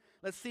let's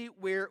see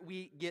where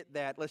we get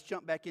that. Let's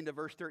jump back into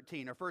verse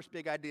 13. Our first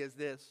big idea is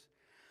this.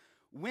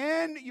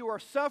 When you are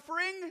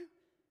suffering,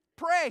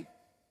 pray.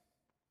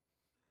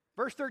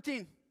 Verse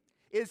 13.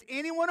 Is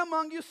anyone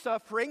among you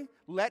suffering?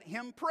 Let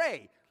him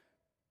pray.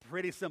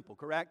 Pretty simple,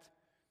 correct?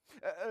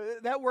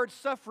 That word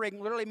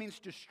suffering literally means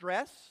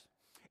distress,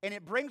 and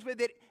it brings with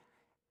it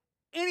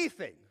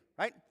anything,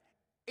 right?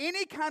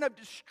 Any kind of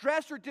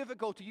distress or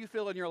difficulty you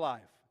feel in your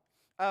life.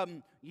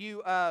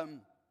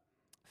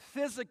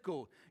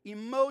 Physical,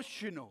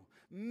 emotional,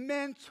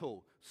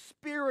 mental,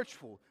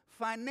 spiritual,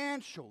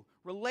 financial,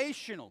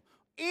 relational,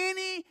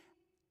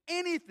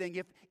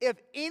 anything. If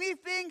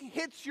anything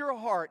hits your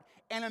heart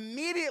and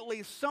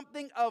immediately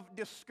something of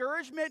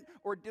discouragement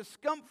or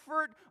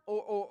discomfort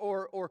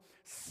or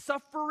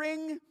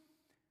suffering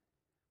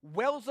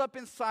wells up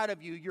inside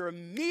of you, your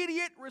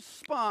immediate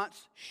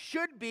response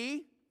should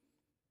be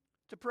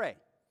to pray.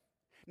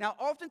 Now,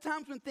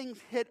 oftentimes when things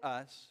hit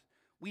us,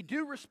 we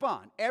do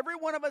respond. Every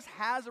one of us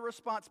has a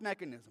response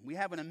mechanism. We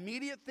have an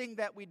immediate thing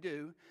that we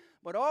do,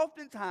 but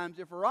oftentimes,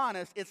 if we're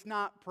honest, it's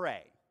not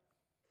pray.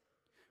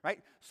 Right?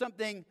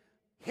 Something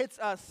hits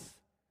us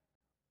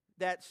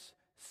that's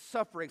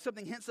suffering.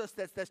 Something hits us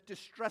that's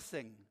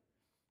distressing.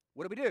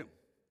 What do?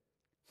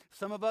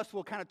 Some of us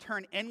will kind of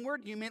turn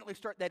inward. You immediately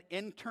start that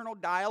internal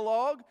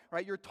dialogue,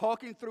 right? You're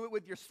talking through it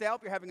with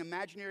yourself. You're having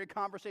imaginary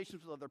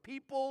conversations with other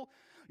people.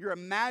 You're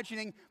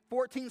imagining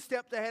 14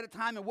 steps ahead of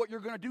time and what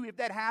you're going to do if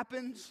that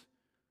happens.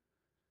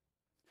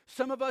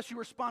 Some of us, you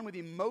respond with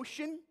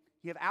emotion.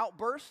 You have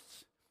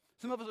outbursts.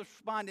 Some of us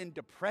respond in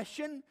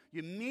depression.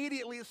 You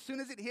immediately, as soon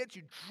as it hits,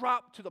 you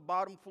drop to the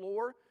bottom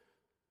floor.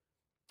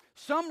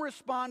 Some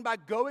respond by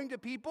going to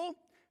people,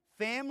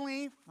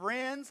 family,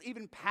 friends,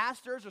 even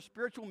pastors or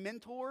spiritual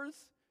mentors.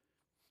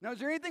 Now, is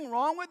there anything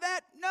wrong with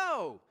that?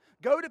 No.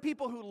 Go to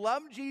people who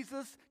love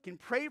Jesus, can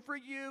pray for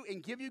you,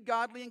 and give you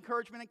godly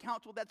encouragement and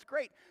counsel. That's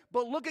great.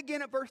 But look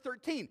again at verse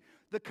 13.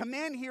 The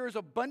command here is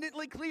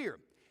abundantly clear.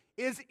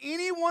 Is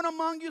anyone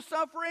among you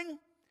suffering?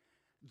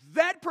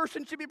 That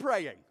person should be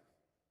praying.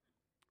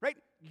 Right?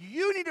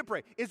 You need to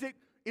pray. Is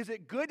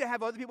it good to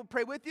have other people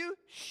pray with you?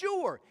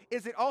 Sure.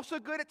 Is it also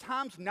good at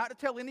times not to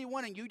tell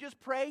anyone and you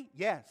just pray?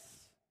 Yes.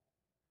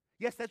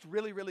 Yes, that's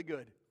really, really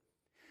good.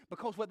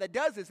 Because what that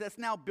does is that's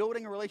now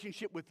building a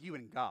relationship with you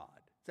and God.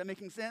 Is that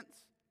making sense?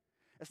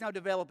 It's now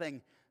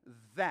developing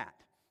that.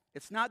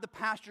 It's not the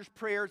pastor's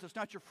prayers. It's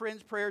not your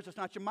friend's prayers. It's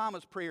not your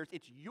mama's prayers.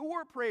 It's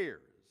your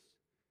prayers.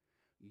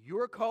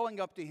 You're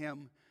calling up to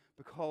Him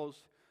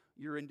because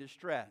you're in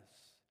distress.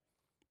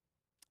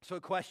 So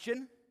a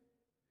question,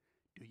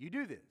 do you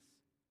do this?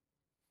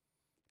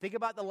 Think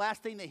about the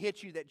last thing that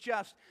hit you that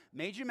just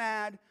made you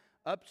mad,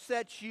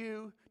 upset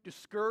you,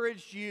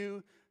 discouraged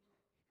you,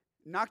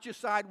 knocked you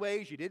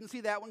sideways. You didn't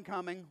see that one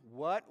coming.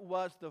 What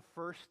was the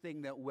first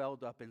thing that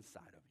welled up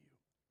inside of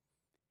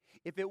you?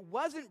 If it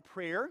wasn't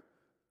prayer,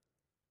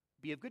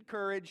 be of good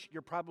courage.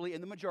 You're probably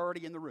in the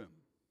majority in the room.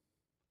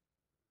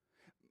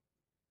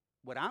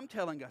 What I'm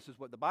telling us is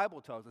what the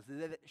Bible tells us, is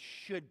that it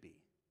should be.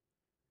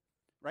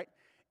 Right?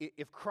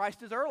 If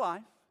Christ is our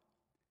life,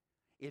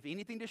 if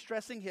anything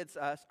distressing hits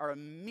us, our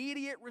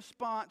immediate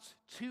response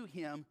to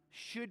Him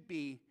should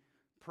be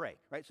pray,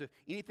 right? So if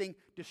anything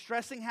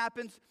distressing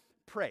happens,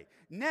 pray.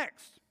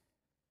 Next,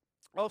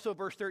 also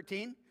verse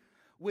 13,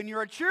 when you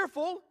are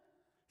cheerful,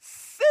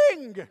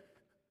 sing.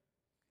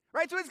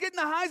 Right? So it's getting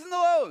the highs and the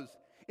lows.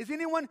 Is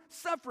anyone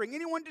suffering?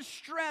 Anyone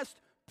distressed?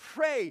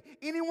 Pray.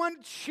 Anyone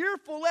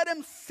cheerful? Let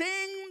him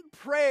sing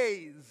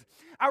praise.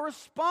 Our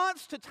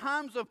response to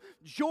times of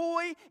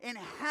joy and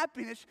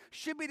happiness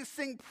should be to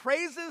sing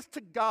praises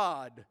to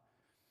God.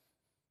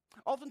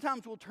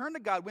 Oftentimes we'll turn to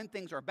God when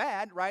things are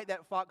bad, right?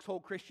 That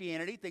foxhole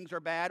Christianity, things are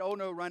bad. Oh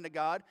no, run to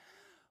God.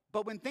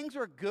 But when things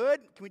are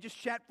good, can we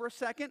just chat for a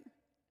second?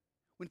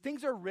 When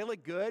things are really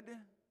good,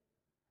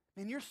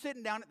 and you're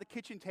sitting down at the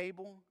kitchen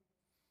table,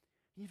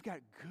 you've got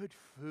good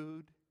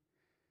food,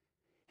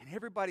 and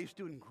everybody's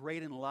doing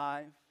great in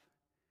life,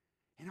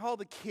 and all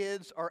the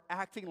kids are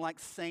acting like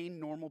sane,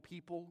 normal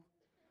people.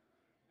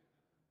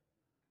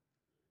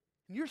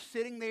 And you're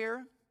sitting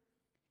there,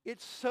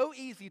 it's so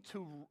easy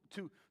to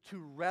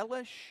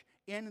relish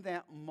in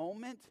that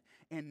moment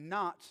and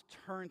not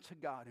turn to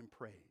God in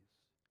praise.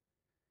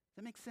 Does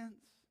that make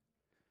sense?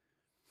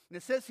 And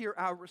it says here,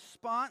 our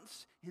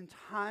response in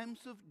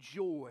times of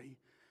joy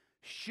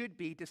should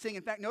be to sing.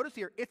 In fact, notice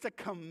here, it's a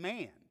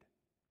command.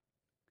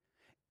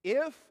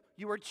 If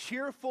you are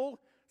cheerful,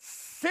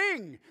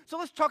 sing. So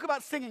let's talk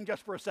about singing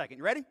just for a second.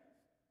 You ready?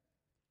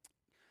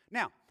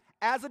 Now,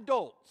 as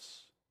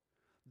adults,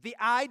 the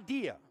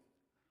idea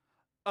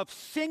of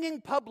singing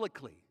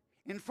publicly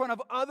in front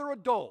of other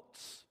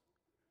adults,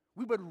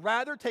 we would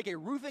rather take a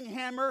roofing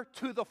hammer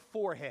to the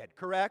forehead,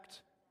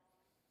 correct?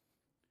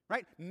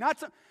 Right?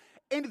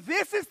 And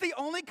this is the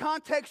only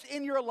context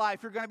in your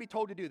life you're going to be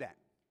told to do that.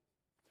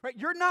 Right?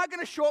 You're not going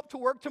to show up to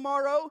work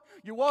tomorrow.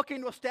 You walk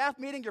into a staff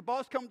meeting, your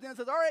boss comes in and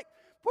says, all right,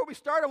 before we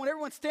start, I want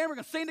everyone to stand, we're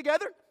going to sing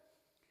together.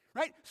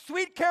 Right?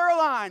 Sweet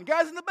Caroline,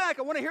 guys in the back,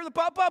 I want to hear the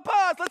pop, pop,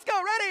 pause. Let's go,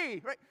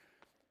 ready. Right?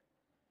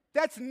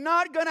 That's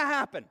not going to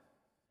happen.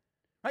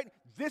 Right?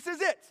 This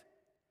is it.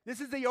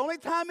 This is the only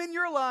time in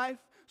your life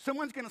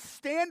someone's going to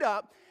stand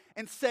up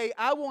and say,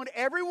 I want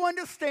everyone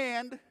to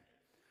stand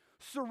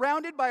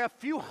surrounded by a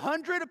few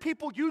hundred of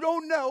people you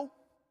don't know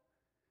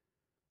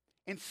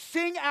and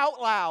sing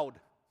out loud.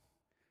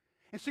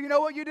 And so you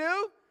know what you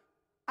do?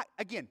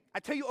 I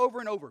tell you over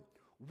and over,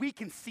 we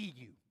can see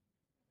you.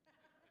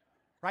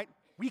 Right?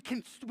 We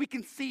can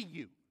see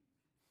you.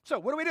 So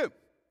what do?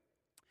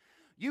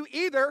 You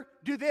either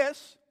do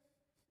this,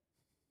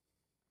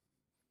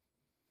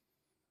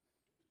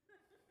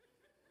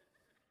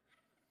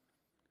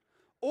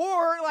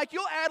 or like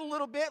you'll add a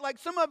little bit, like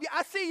some of you,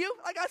 I see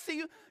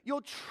you.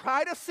 You'll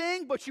try to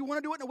sing, but you want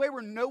to do it in a way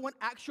where no one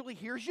actually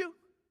hears you.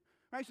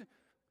 Right?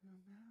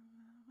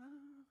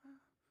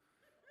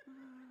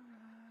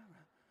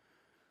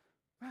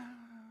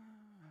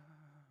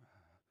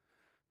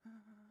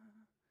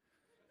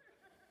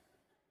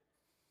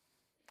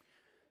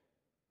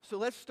 So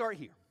let's start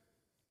here.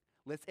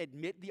 Let's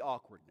admit the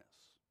awkwardness.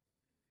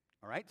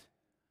 All right?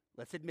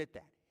 Let's admit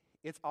that.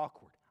 It's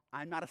awkward.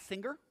 I'm not a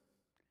singer.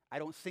 I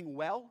don't sing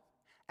well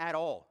at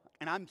all.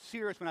 And I'm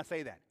serious when I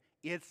say that.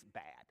 It's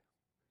bad.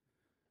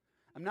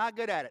 I'm not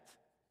good at it.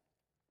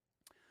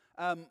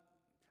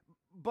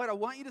 But I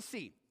want you to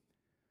see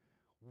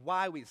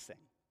why we sing.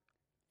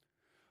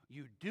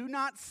 You do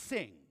not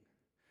sing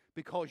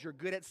because you're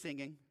good at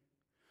singing.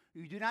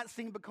 You do not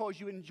sing because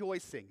you enjoy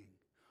singing.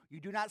 You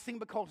do not sing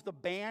because the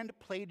band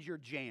played your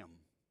jam.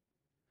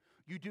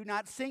 You do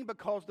not sing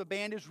because the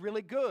band is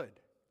really good.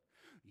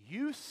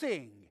 You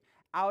sing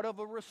out of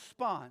a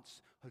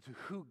response to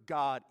who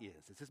God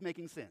is. Is this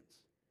making sense?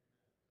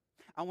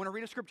 I want to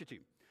read a scripture to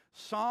you.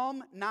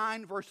 Psalm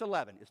 9, verse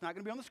 11. It's not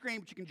going to be on the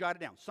screen, but you can jot it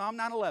down. Psalm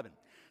 9:11.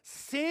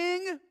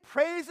 Sing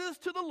praises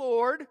to the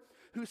Lord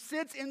who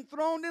sits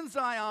enthroned in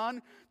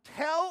Zion.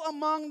 Tell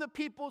among the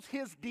peoples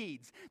his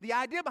deeds. The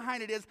idea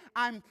behind it is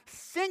I'm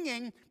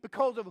singing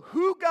because of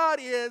who God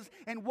is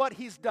and what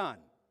he's done.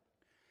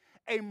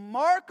 A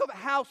mark of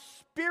how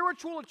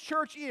spiritual a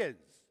church is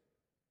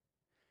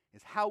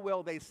how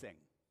well they sing.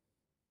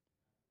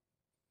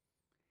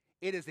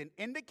 It is an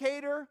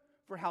indicator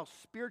for how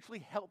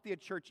spiritually healthy a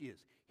church is.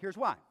 Here's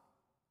why.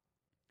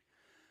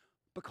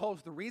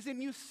 Because the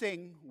reason you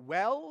sing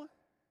well is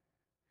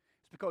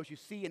because you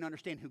see and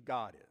understand who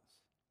God is.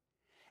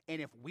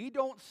 And if we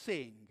don't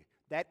sing,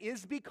 that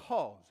is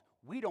because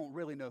we don't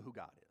really know who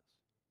God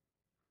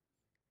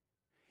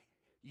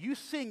is. You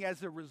sing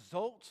as a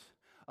result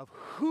of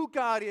who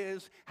God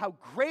is, how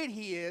great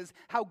he is,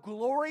 how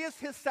glorious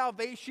his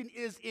salvation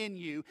is in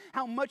you,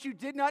 how much you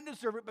did not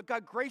deserve it, but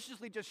God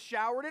graciously just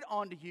showered it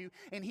onto you,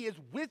 and he is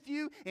with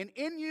you and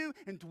in you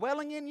and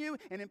dwelling in you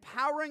and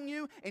empowering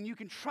you, and you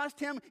can trust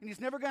him, and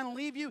he's never going to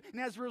leave you, and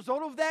as a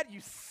result of that,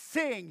 you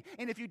sing.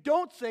 And if you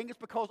don't sing, it's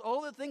because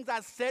all the things I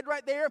said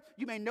right there,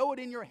 you may know it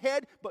in your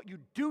head, but you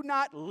do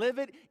not live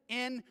it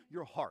in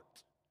your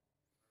heart.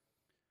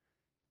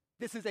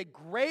 This is a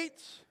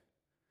great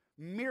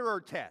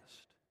mirror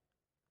test.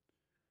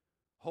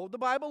 Hold the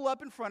Bible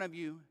up in front of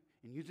you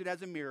and use it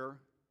as a mirror.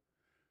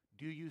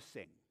 Do you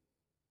sing?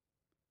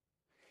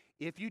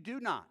 If you do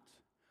not,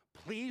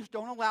 please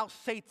don't allow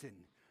Satan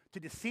to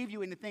deceive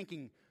you into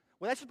thinking,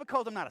 well, that's just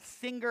because I'm not a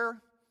singer, and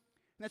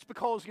that's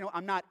because,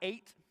 I'm not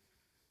 8.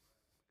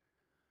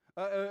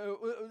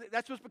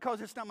 That's just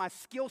because it's not my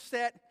skill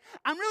set.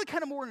 I'm really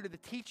kind of more into the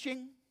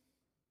teaching.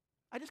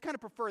 I just kind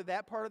of prefer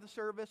that part of the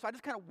service. So I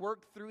just kind of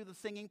work through the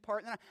singing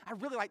part, and then I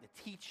really like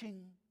the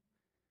teaching.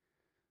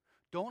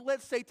 Don't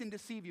let Satan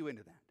deceive you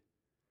into that.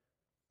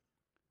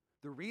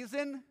 The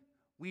reason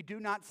we do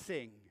not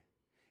sing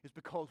is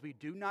because we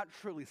do not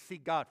truly see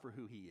God for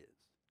who He is.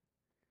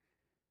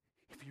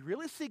 If you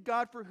really see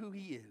God for who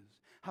He is,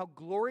 how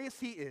glorious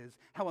He is,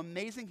 how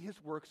amazing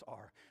His works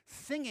are,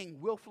 singing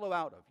will flow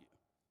out of you.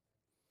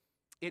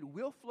 It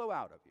will flow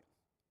out of you.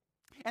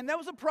 And that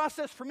was a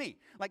process for me.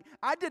 Like,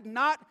 I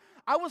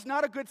was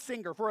not a good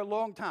singer for a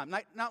long time.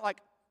 Not like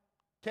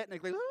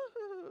technically,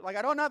 like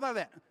I don't know about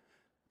that.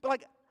 But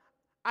like,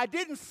 I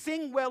didn't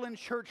sing well in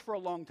church for a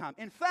long time.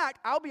 In fact,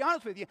 I'll be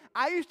honest with you,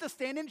 I used to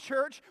stand in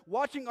church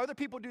watching other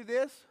people do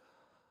this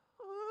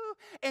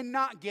and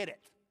not get it.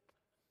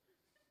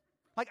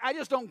 Like, I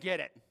just don't get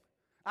it.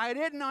 I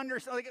didn't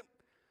understand. Like,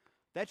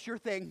 that's your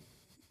thing,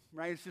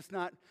 right? It's just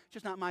not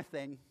my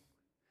thing.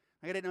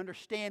 I didn't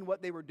understand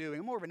what they were doing.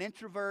 I'm more of an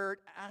introvert.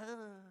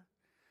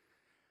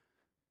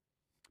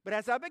 But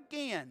as I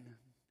began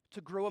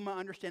to grow in my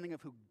understanding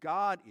of who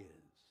God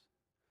is,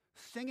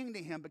 singing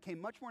to Him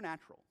became much more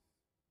natural.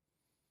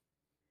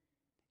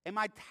 Am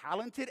I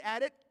talented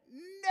at it?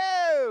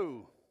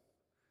 No.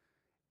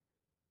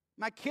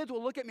 My kids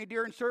will look at me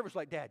during service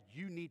like, Dad,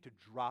 you need to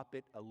drop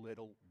it a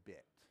little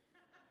bit.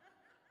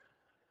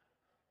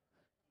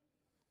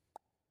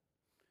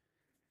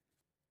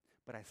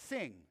 But I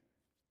sing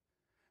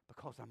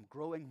because I'm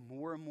growing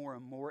more and more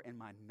and more in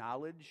my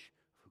knowledge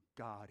of who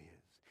God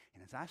is.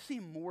 And as I see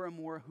more and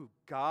more who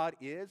God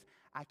is,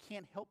 I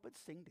can't help but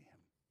sing to Him.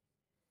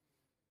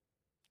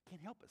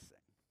 Can't help but sing.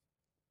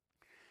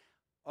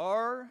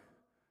 Are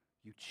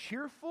you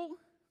cheerful?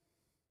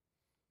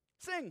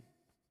 Sing.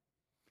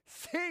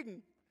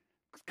 Sing.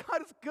 Because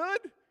God is good.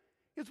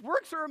 His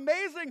works are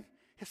amazing.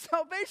 His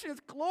salvation is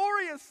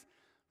glorious.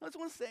 I just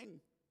want to sing.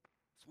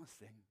 I just want to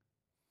sing.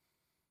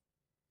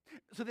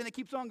 So then it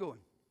keeps on going.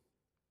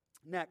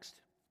 Next,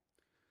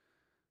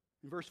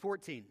 in verse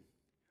 14,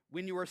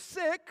 when you are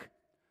sick,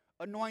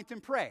 anoint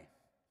and pray.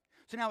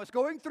 So now it's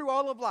going through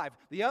all of life,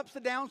 the ups, the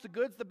downs, the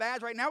goods, the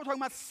bads. Right now we're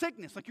talking about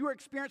sickness, like you are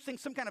experiencing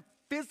some kind of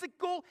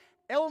physical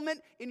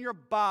ailment in your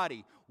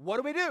body.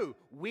 What do?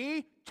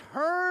 We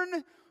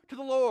turn to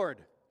the Lord.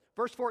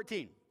 Verse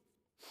 14,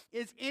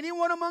 is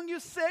anyone among you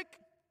sick?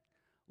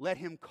 Let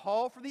him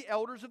call for the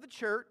elders of the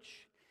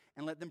church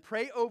and let them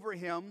pray over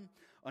him,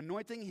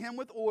 anointing him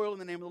with oil in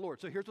the name of the Lord.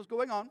 So here's what's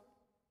going on.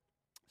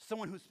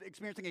 Someone who's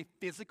experiencing a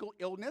physical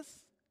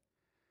illness.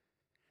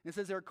 And it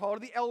says they're called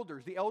the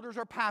elders. The elders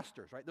are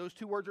pastors, right? Those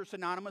two words are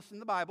synonymous in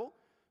the Bible.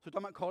 So we're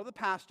talking about call the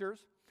pastors.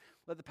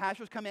 Let the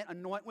pastors come in,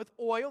 anoint with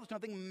oil. There's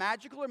nothing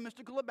magical or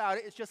mystical about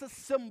it. It's just a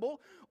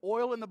symbol.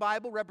 Oil in the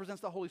Bible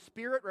represents the Holy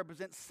Spirit,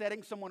 represents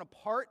setting someone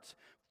apart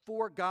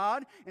for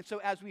God. And so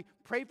as we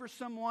pray for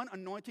someone,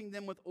 anointing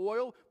them with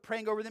oil,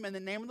 praying over them in the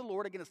name of the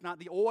Lord. Again, it's not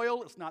the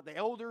oil, it's not the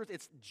elders,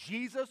 it's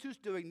Jesus who's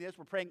doing this.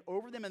 We're praying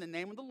over them in the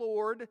name of the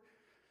Lord.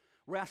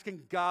 We're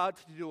asking God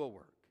to do a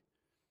work.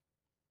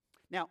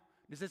 Now,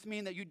 does this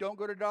mean that you don't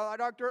go to the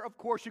doctor? Of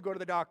course you go to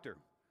the doctor.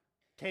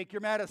 Take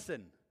your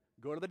medicine.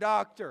 Go to the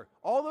doctor.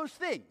 All those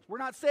things. We're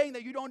not saying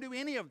that you don't do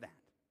any of that.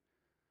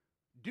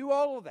 Do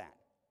all of that.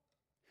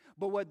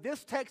 But what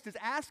this text is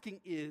asking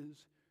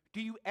is,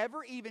 do you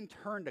ever even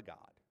turn to God?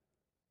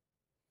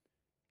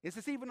 Is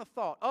this even a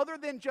thought? Other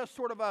than just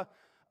sort of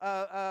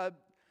a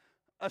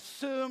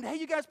assumed, hey,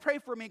 you guys pray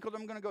for me because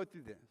I'm going to go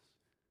through this.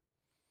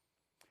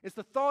 It's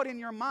the thought in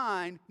your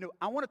mind, no,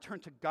 I want to turn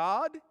to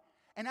God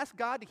and ask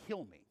God to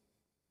heal me.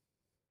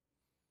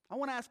 I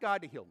want to ask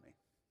God to heal me.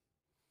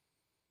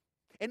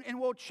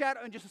 And we'll chat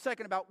in just a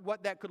second about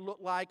what that could look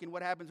like and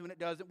what happens when it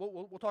doesn't.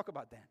 We'll talk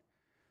about that.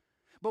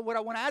 But what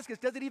I want to ask is,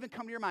 does it even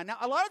come to your mind? Now,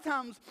 a lot of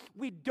times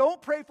we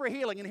don't pray for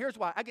healing, and here's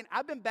why. Again,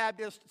 I've been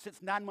Baptist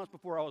since 9 months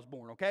before I was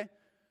born, okay?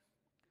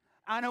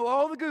 I know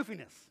all the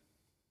goofiness.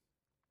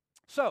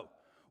 So,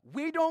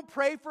 we don't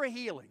pray for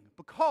healing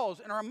because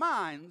in our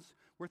minds,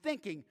 we're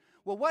thinking,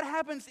 well, what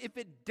happens if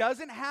it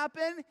doesn't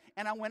happen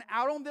and I went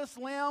out on this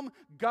limb,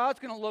 God's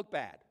going to look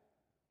bad.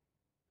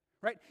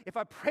 Right? If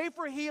I pray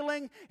for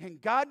healing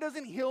and God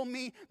doesn't heal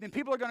me, then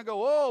people are going to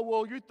go, oh,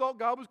 well, you thought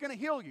God was going to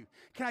heal you.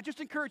 Can I just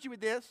encourage you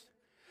with this?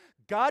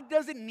 God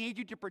doesn't need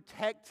you to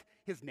protect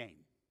His name.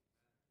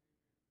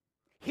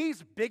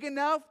 He's big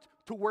enough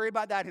to worry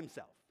about that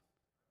Himself.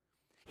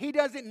 He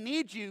doesn't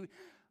need you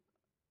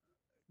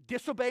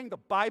disobeying the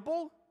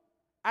Bible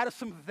out of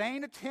some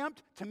vain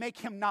attempt to make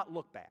Him not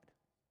look bad.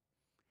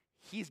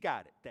 He's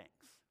got it, thanks.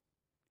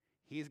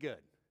 He's good.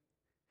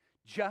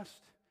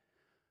 Just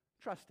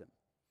trust Him.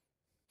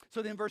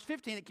 So then verse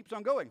 15, it keeps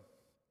on going.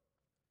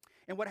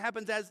 And what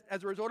happens as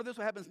a result of this,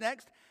 what happens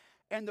next?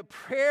 And the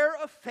prayer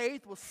of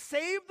faith will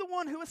save the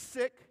one who is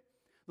sick.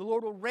 The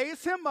Lord will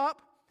raise him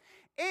up.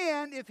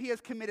 And if he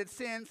has committed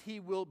sins, he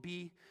will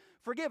be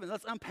forgiven.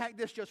 Let's unpack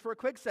this just for a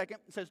quick second.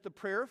 It says the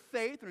prayer of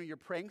faith, and you're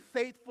praying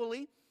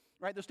faithfully,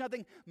 right? There's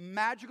nothing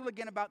magical,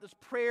 again, about this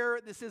prayer.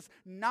 This is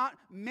not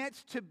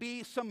meant to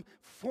be some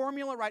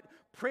formula, right?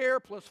 Prayer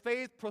plus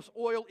faith plus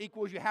oil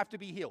equals you have to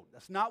be healed.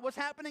 That's not what's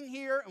happening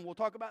here, and we'll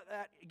talk about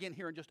that again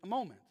here in just a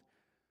moment.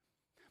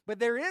 But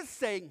there is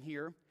saying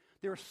here,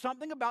 there is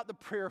something about the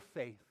prayer of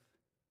faith.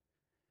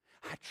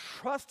 I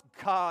trust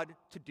God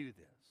to do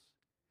this.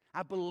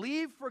 I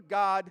believe for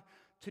God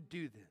to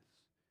do this.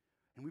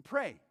 And we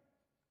pray.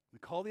 We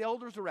call the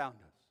elders around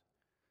us.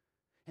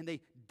 And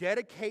they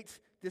dedicate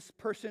this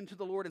person to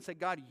the Lord and say,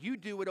 God, you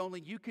do what only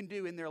you can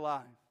do in their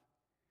life.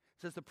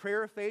 It says the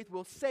prayer of faith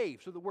will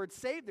save. So the word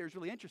save there is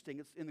really interesting.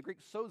 It's in the Greek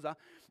soza.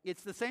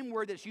 It's the same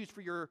word that's used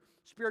for your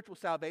spiritual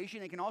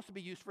salvation. It can also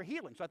be used for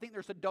healing. So I think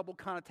there's a double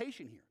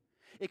connotation here.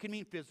 It can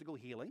mean physical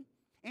healing,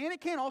 and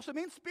it can also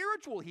mean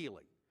spiritual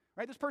healing.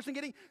 Right? This person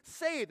getting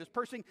saved, this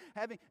person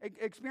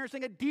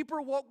experiencing a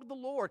deeper walk with the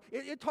Lord.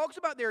 It talks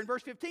about there in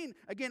verse 15,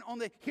 again, on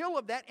the hill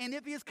of that, and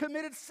if he has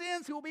committed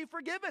sins, he will be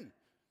forgiven.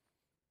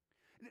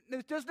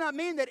 This does not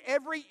mean that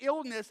every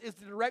illness is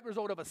the direct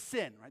result of a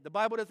sin, right? The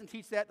Bible doesn't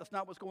teach that. That's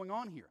not what's going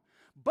on here.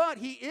 But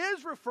he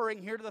is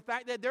referring here to the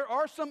fact that there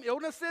are some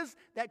illnesses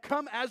that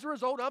come as a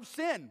result of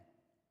sin.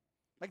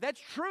 Like,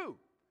 that's true.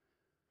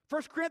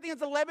 1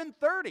 Corinthians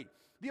 11:30,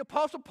 the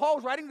Apostle Paul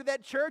is writing to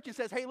that church and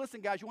says, hey,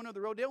 listen, guys, you want to know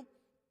the real deal?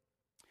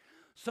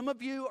 Some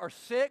of you are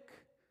sick,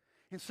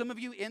 and some of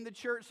you in the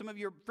church, some of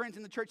your friends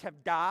in the church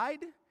have died.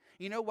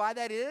 You know why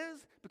that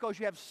is? Because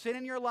you have sin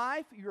in your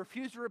life, you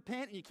refuse to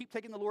repent, and you keep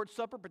taking the Lord's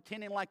Supper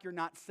pretending like you're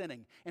not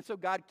sinning. And so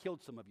God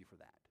killed some of you for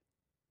that.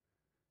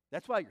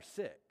 That's why you're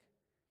sick.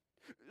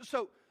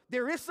 So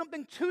there is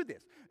something to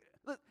this.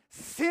 Look,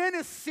 sin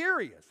is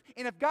serious.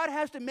 And if God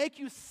has to make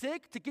you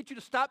sick to get you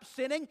to stop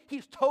sinning,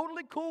 he's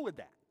totally cool with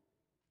that.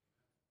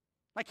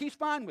 Like, he's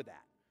fine with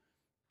that.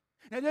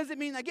 Now, it doesn't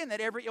mean, again, that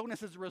every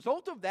illness is a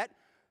result of that,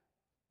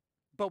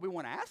 but we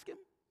want to ask him.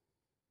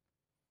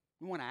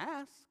 We want to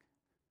ask.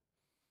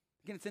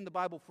 Again, it's in the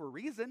Bible for a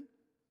reason.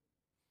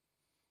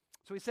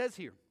 So he says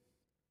here,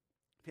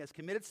 if he has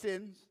committed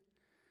sins,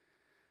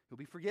 he'll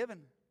be forgiven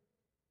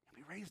and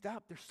be raised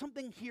up. There's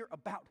something here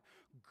about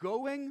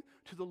going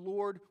to the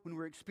Lord when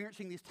we're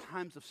experiencing these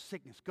times of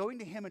sickness, going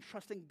to him and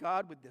trusting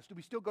God with this. Do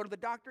we still go to the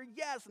doctor?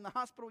 Yes. In the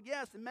hospital?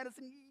 Yes. In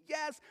medicine?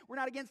 Yes. We're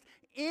not against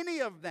any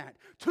of that.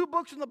 2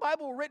 books in the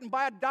Bible were written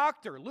by a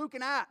doctor, Luke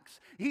and Acts.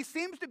 He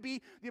seems to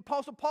be the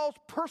Apostle Paul's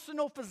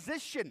personal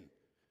physician.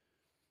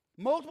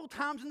 Multiple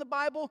times in the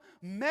Bible,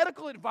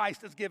 medical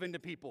advice is given to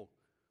people.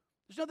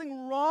 There's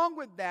nothing wrong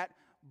with that,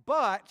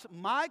 but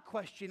my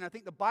question, I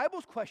think the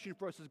Bible's question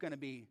for us is going to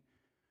be,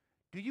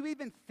 do you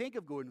even think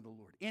of going to the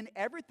Lord? In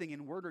everything,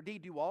 in word or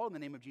deed, do all in the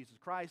name of Jesus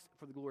Christ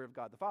for the glory of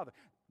God the Father.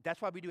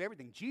 That's why we do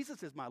everything.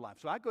 Jesus is my life,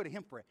 so I go to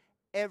him for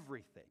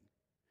everything.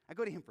 I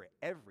go to him for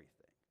everything.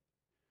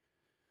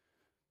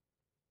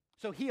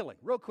 So healing,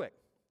 real quick.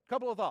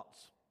 Couple of thoughts.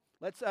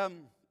 Let's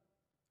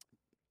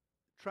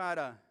try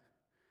to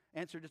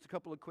answer just a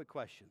couple of quick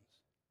questions.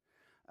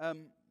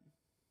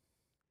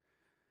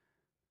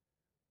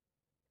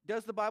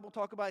 Does the Bible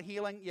talk about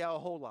healing? Yeah, a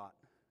whole lot.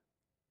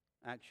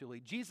 Actually,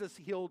 Jesus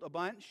healed a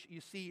bunch.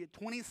 You see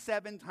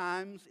 27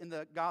 times in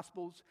the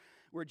Gospels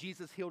where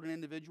Jesus healed an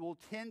individual,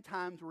 10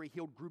 times where he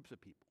healed groups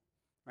of people.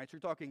 Right? So you're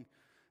talking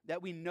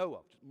that we know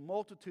of,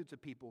 multitudes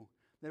of people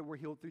that were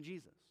healed through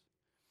Jesus.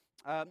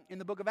 In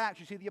the book of Acts,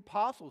 you see the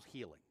apostles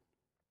healing.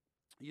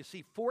 You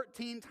see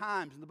 14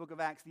 times in the book of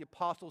Acts the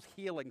apostles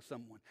healing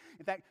someone.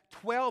 In fact,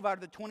 12 out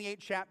of the 28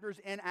 chapters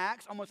in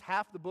Acts, almost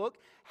half the book,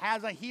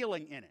 has a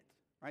healing in it.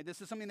 Right? This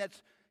is something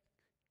that's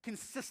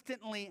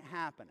consistently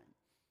happening.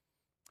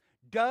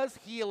 Does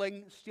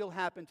healing still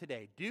happen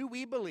today? Do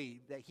we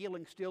believe that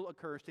healing still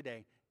occurs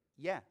today?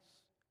 Yes,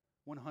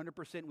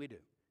 100% we do.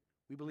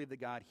 We believe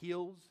that God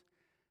heals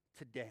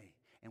today.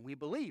 And we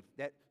believe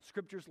that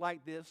scriptures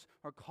like this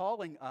are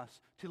calling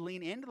us to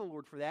lean into the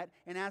Lord for that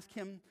and ask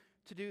him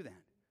to do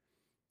that.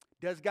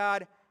 Does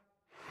God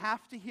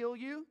have to heal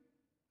you?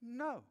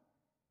 No.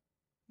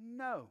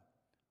 No.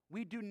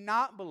 We do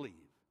not believe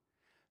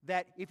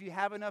that if you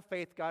have enough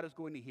faith, God is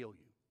going to heal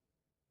you.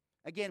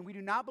 Again, we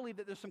do not believe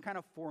that there's some kind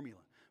of formula.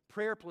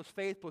 Prayer plus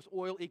faith plus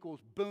oil equals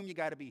boom, you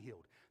got to be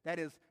healed. That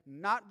is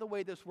not the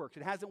way this works.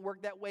 It hasn't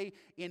worked that way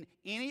in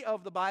any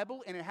of the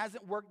Bible, and it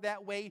hasn't worked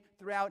that way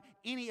throughout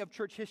any of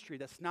church history.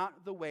 That's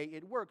not the way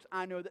it works.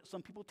 I know that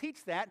some people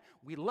teach that.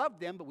 We love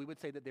them, but we would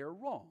say that they're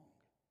wrong.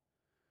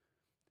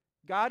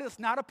 God is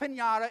not a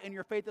piñata, and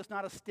your faith is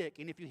not a stick.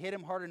 And if you hit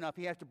him hard enough,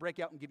 he has to break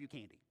out and give you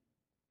candy.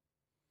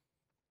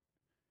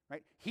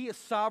 Right? He is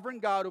sovereign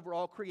God over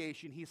all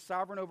creation. He's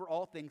sovereign over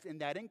all things,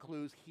 and that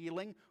includes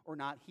healing or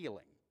not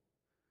healing.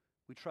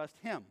 We trust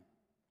him.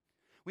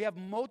 We have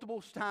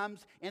multiple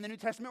times in the New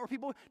Testament where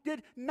people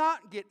did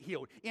not get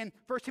healed. In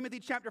 1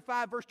 Timothy chapter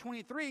 5, verse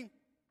 23,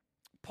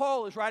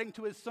 Paul is writing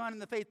to his son in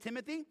the faith,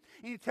 Timothy,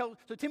 and so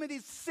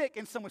Timothy's sick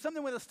in some way,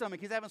 something with his stomach.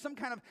 He's having some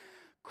kind of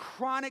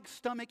chronic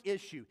stomach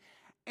issue.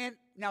 And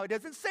now it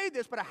doesn't say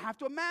this, but I have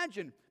to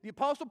imagine the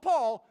Apostle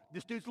Paul,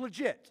 this dude's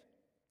legit.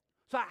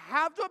 So I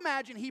have to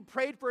imagine he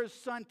prayed for his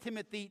son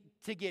Timothy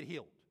to get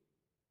healed.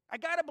 I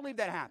got to believe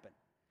that happened.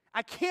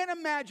 I can't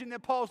imagine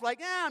that Paul's like,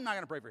 I'm not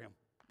going to pray for him.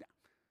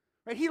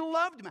 Right? He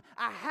loved him.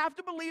 I have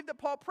to believe that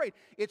Paul prayed.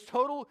 It's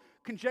total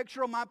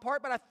conjecture on my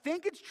part, but I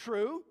think it's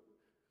true.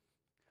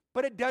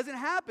 But it doesn't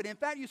happen. In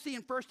fact, you see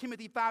in 1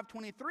 Timothy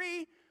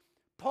 5:23,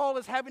 Paul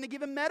is having to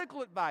give him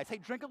medical advice. Hey,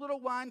 drink a little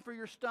wine for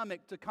your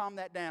stomach to calm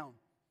that down.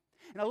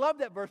 And I love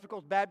that verse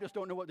because Baptists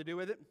don't know what to do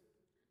with it.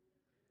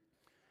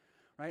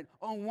 Right?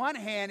 On one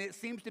hand, it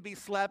seems to be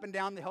slapping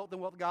down the health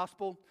and wealth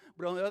gospel,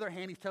 but on the other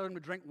hand, he's telling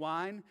them to drink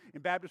wine,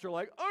 and Baptists are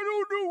like,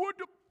 I don't know what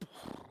to...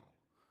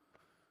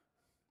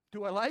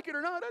 Do I like it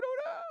or not? I don't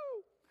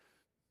know.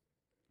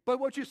 But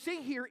what you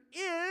see here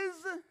is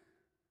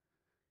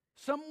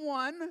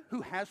someone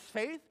who has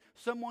faith,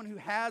 someone who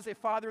has a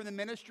father in the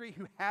ministry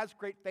who has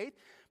great faith,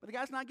 but the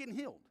guy's not getting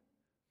healed.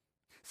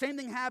 Same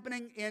thing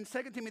happening in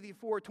 2 Timothy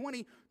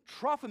 4:20,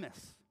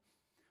 Trophimus.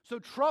 So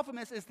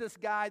Trophimus is this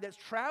guy that's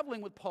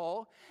traveling with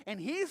Paul, and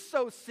he's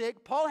so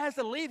sick, Paul has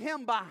to leave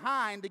him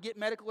behind to get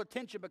medical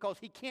attention because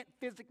he can't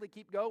physically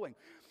keep going.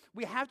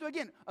 We have to,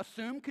 again,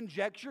 assume,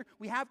 conjecture.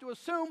 We have to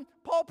assume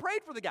Paul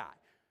prayed for the guy.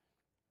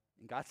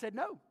 And God said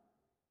no.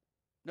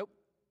 Nope.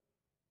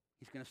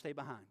 He's going to stay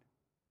behind.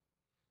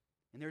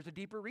 And there's a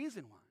deeper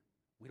reason why.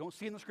 We don't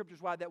see in the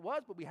scriptures why that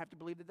was, but we have to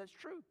believe that that's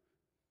true.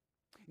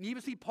 And you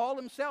even see Paul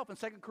himself in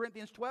 2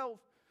 Corinthians 12.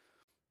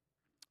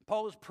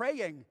 Paul is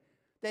praying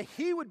that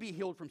he would be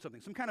healed from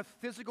something, some kind of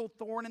physical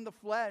thorn in the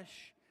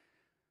flesh.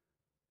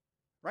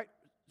 Right?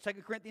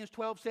 2 Corinthians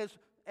 12 says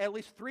at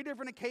least 3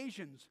 different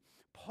occasions,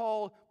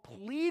 Paul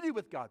pleaded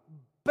with God,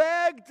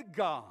 begged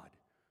God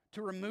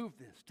to remove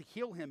this, to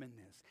heal him in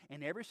this.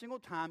 And every single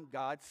time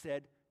God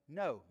said,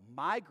 no,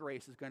 my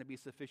grace is going to be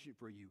sufficient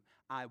for you.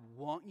 I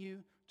want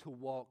you to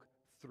walk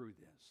through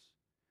this.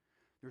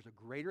 There's a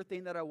greater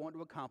thing that I want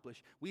to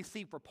accomplish. We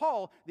see for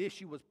Paul, the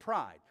issue was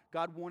pride.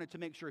 God wanted to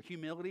make sure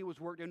humility was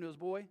worked into his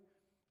boy.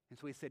 And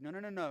so he said, no.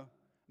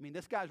 I mean,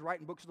 this guy's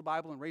writing books of the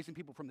Bible and raising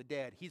people from the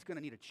dead. He's going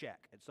to need a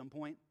check at some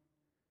point.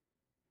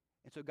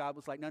 And so God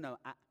was like, no,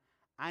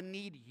 I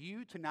need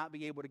you to not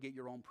be able to get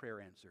your own prayer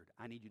answered.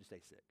 I need you to stay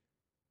sick.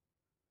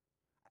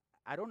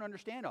 I don't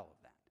understand all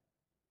of that,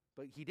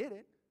 but he did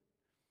it.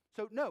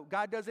 So no,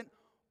 God doesn't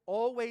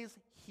always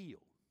heal.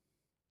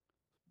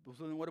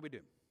 So then what do we do?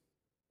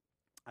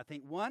 I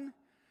think, one,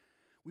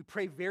 we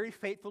pray very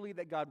faithfully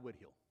that God would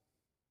heal.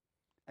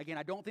 Again,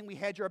 I don't think we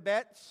hedge our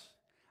bets.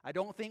 I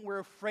don't think we're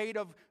afraid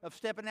of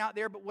stepping out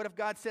there, but what if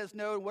God says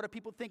no? And what if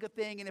people think a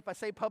thing? And if I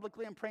say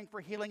publicly I'm praying for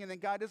healing and then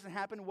God doesn't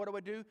happen, what do I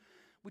do?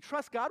 We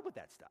trust God with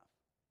that stuff.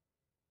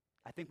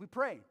 I think we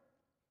pray.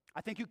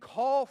 I think you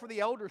call for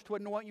the elders to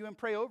anoint you and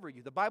pray over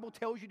you. The Bible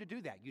tells you to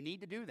do that. You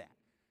need to do that.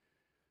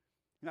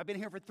 And I've been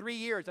here for 3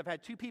 years. I've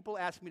had 2 people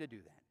ask me to do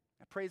that.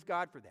 I praise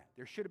God for that.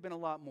 There should have been a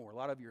lot more. A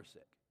lot of you are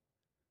sick.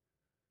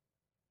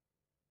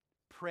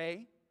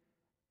 Pray,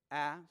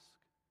 ask,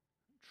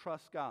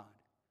 trust God.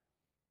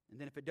 And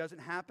then if it doesn't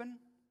happen,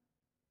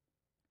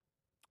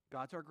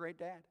 God's our great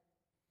dad.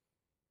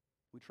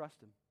 We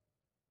trust him.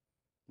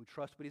 We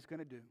trust what he's going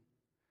to do.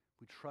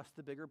 We trust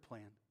the bigger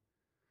plan.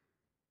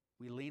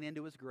 We lean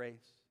into his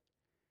grace.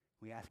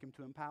 We ask him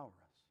to empower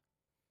us.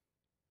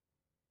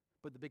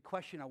 But the big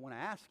question I want to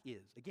ask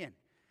is, again,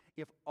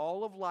 if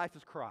all of life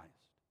is Christ,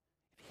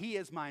 if he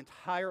is my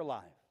entire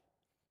life,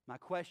 my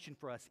question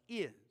for us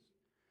is,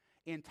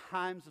 in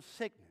times of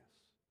sickness,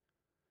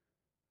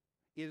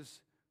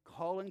 is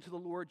calling to the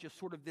Lord just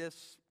sort of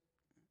this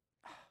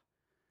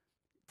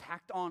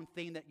tacked on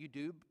thing that you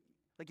do?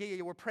 Like,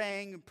 yeah, we're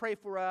praying and pray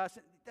for us.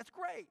 That's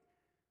great.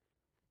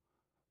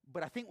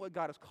 But I think what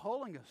God is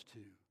calling us to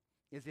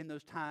is in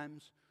those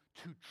times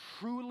to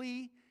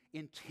truly,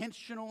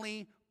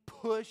 intentionally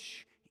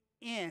push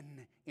in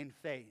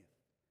faith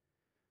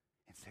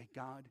and say,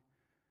 God,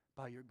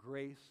 by your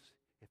grace,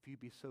 if you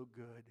be so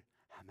good,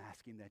 I'm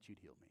asking that you'd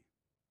heal me.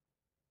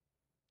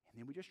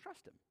 And then we just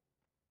trust him.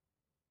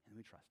 And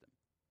we trust him.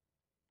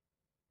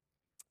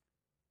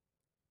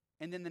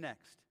 And then the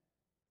next.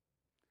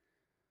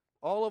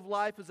 All of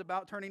life is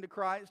about turning to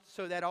Christ,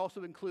 so that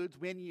also includes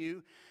when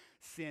you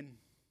sin.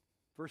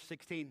 Verse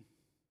 16.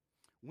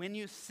 When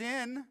you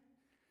sin,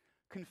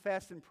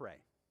 confess and pray.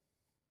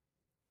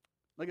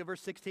 Look at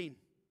verse 16.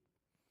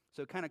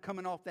 So kind of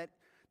coming off that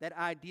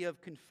idea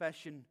of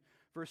confession.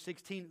 Verse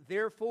 16.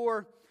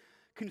 Therefore,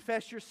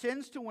 confess your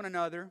sins to one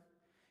another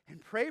and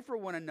pray for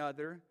one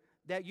another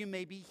that you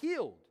may be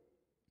healed.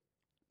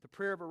 The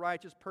prayer of a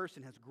righteous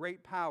person has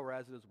great power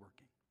as it is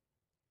working.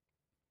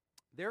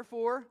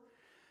 Therefore,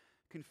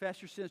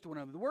 confess your sins to one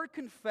another. The word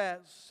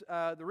confess,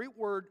 the root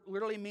word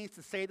literally means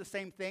to say the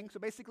same thing. So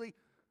basically,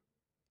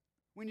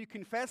 when you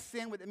confess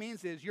sin, what it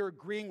means is you're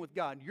agreeing with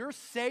God. You're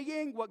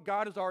saying what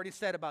God has already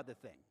said about the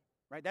thing,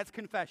 right? That's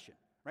confession,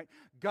 right?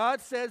 God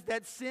says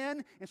that's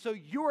sin, and so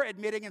you're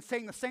admitting and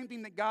saying the same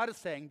thing that God is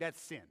saying, that's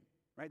sin,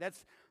 right?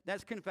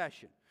 That's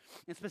confession.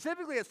 And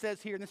specifically it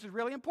says here, and this is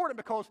really important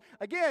because,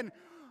 again,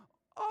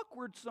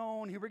 awkward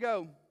zone, here we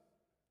go.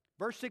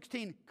 Verse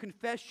 16,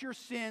 confess your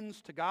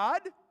sins to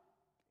God.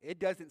 It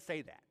doesn't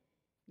say that.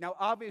 Now,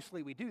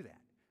 obviously, we do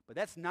that, but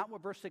that's not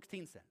what verse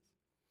 16 says.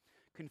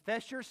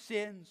 Confess your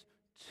sins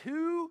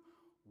to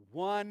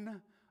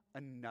one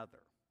another.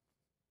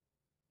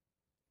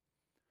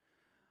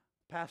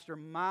 Pastor,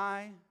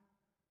 my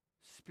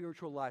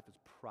spiritual life is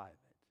private.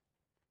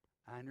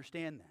 I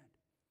understand that.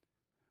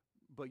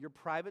 But your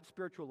private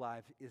spiritual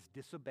life is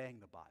disobeying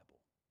the Bible.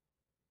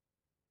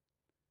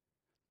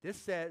 This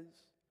says,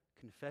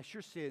 confess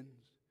your sins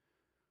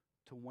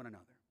to one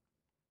another.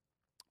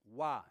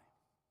 Why?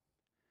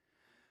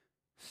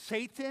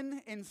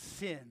 Satan and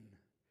sin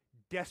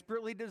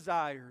desperately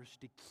desires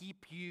to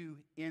keep you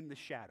in the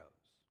shadows.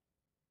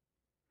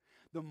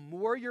 The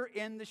more you're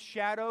in the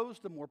shadows,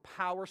 the more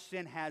power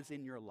sin has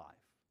in your life.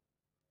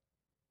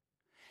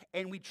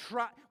 And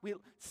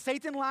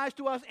Satan lies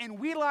to us and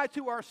we lie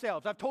to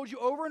ourselves. I've told you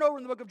over and over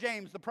in the book of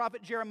James, the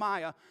prophet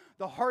Jeremiah,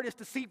 the heart is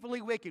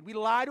deceitfully wicked. We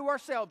lie to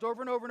ourselves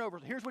over and over and over.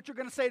 So here's what you're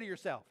going to say to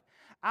yourself.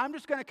 I'm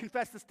just going to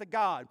confess this to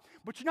God.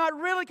 But you're not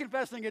really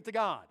confessing it to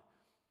God.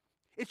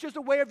 It's just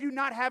a way of you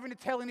not having to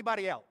tell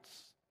anybody else.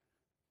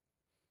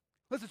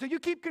 Listen, so you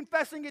keep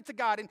confessing it to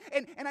God.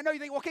 And I know you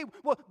think, okay,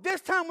 well,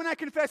 this time when I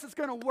confess, it's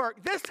going to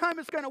work. This time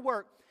it's going to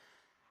work.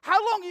 How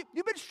long?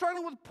 You've been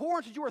struggling with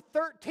porn since you were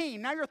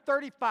 13. Now you're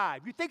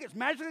 35. You think it's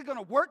magically going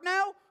to work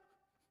now?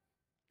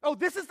 Oh,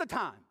 this is the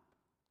time.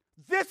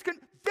 This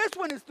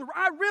one is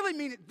I really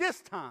mean it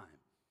this time.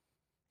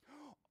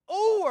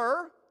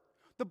 Or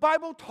the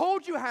Bible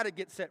told you how to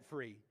get set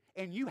free,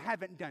 and you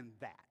haven't done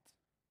that.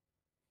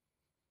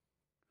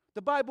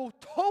 The Bible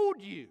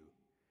told you.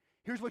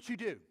 Here's what you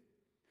do.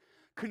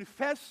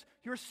 Confess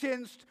your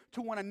sins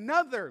to one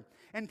another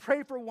and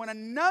pray for one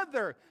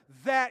another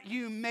that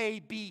you may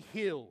be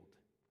healed.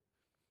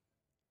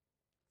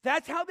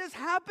 That's how this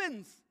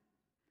happens.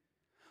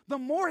 The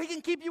more he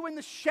can keep you in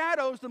the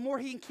shadows, the more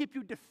he can keep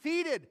you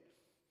defeated.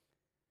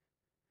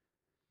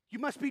 You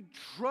must be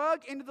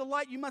drugged into the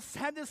light. You must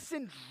have this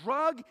sin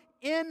drugged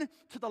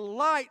into the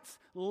light.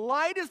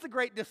 Light is the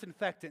great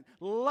disinfectant.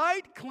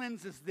 Light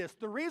cleanses this.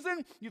 The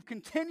reason you've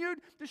continued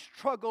to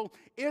struggle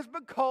is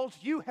because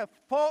you have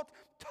fought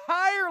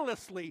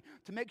tirelessly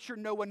to make sure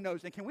no one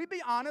knows. And can we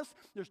be honest?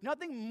 There's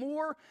nothing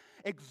more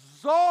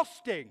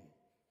exhausting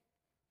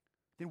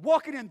than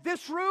walking in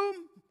this room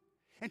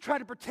and trying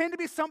to pretend to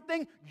be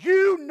something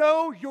you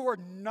know you're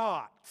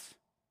not.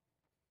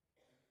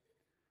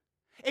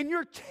 And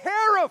you're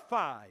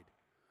terrified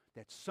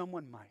that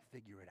someone might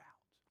figure it out.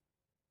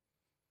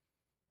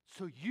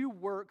 So you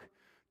work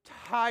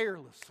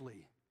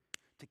tirelessly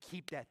to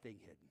keep that thing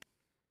hidden,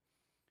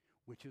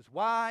 which is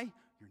why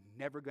you're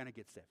never going to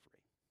get set free.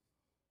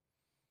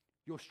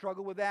 You'll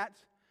struggle with that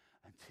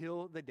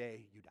until the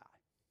day you die.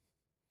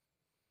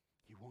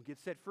 You won't get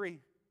set free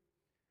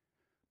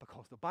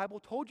because the Bible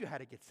told you how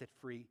to get set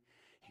free,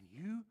 and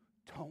you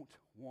don't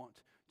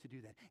want to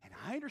do that. And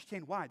I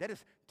understand why. That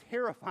is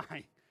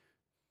terrifying.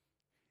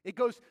 It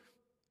goes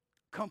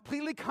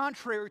completely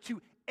contrary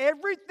to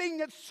everything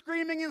that's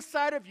screaming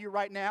inside of you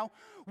right now,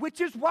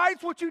 which is why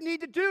it's what you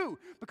need to do,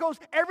 because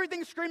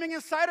everything screaming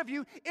inside of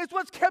you is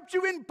what's kept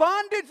you in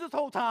bondage this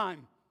whole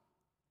time.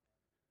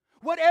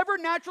 Whatever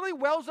naturally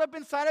wells up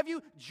inside of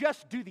you,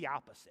 just do the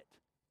opposite.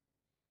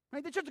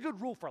 Right? That's just a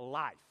good rule for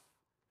life.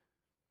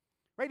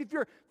 Right? If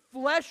your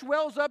flesh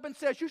wells up and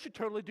says, you should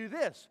totally do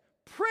this,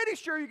 pretty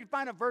sure you can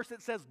find a verse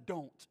that says,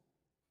 don't.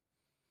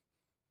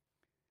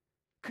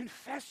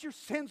 Confess your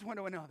sins one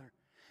to another.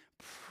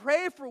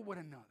 Pray for one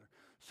another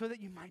so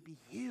that you might be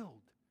healed.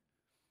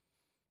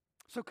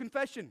 So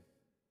confession.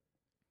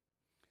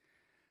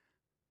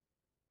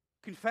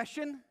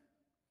 Confession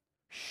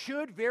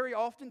should very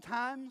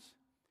oftentimes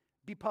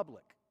be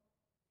public.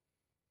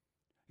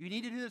 You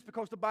need to do this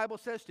because the Bible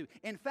says to.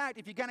 In fact,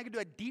 if you're going to do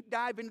a deep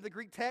dive into the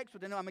Greek text,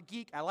 which I know I'm a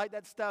geek, I like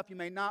that stuff, you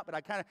may not, but I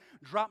kind of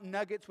drop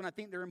nuggets when I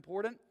think they're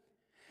important.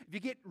 If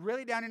you get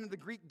really down into the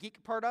Greek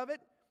geek part of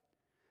it,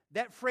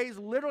 that phrase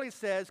literally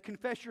says,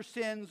 confess your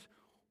sins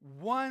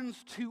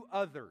ones to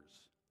others.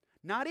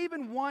 Not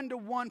even one to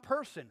one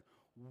person,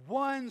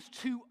 ones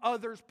to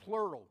others,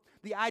 plural.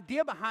 The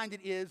idea behind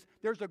it is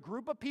there's a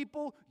group of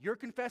people you're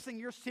confessing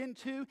your sin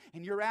to,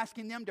 and you're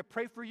asking them to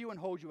pray for you and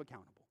hold you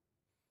accountable.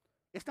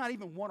 It's not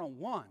even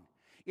one-on-one.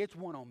 It's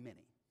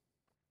one-on-many.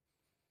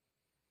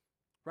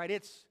 Right?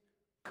 It's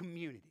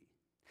community.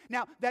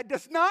 Now, that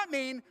does not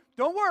mean,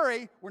 don't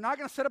worry, we're not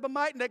going to set up a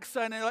mic next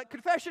Sunday like,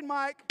 confession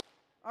mic.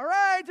 All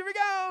right, here we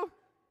go.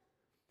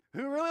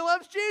 Who really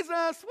loves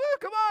Jesus? Woo,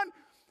 come on.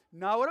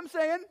 Not what I'm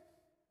saying.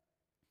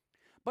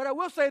 But I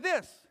will say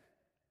this.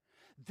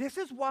 This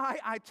is why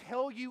I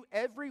tell you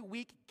every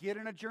week, get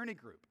in a journey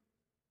group.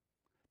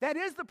 That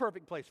is the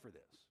perfect place for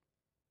this.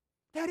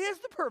 That is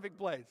the perfect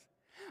place.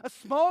 A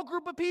small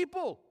group of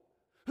people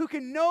who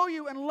can know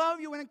you and love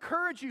you and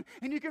encourage you,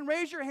 and you can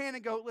raise your hand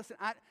and go, listen,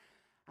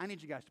 I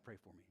need you guys to pray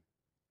for me.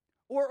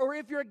 Or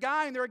if you're a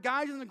guy and there are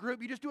guys in the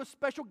group, you just do a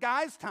special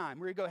guys time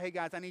where you go, hey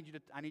guys, I need you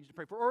to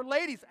pray for. Or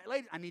ladies,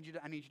 I need you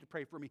to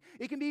pray for me.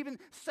 It can be even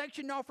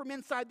sectioned off from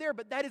inside there,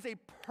 but that is a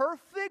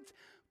perfect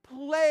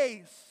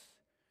place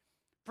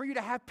for you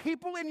to have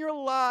people in your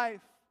life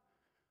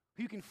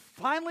who you can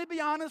finally be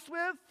honest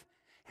with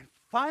and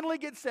finally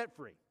get set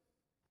free.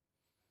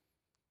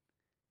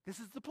 This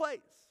is the place.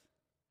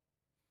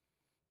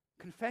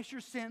 Confess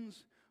your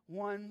sins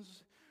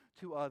ones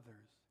to others.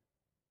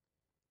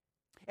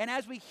 And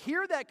as we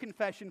hear that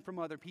confession from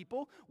other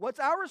people, what's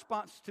our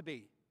response to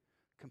be?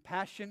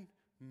 Compassion,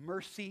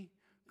 mercy,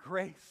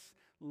 grace,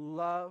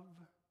 love.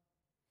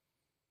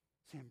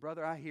 Saying,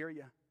 brother, I hear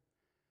you.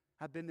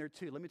 I've been there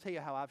too. Let me tell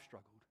you how I've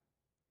struggled.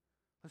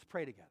 Let's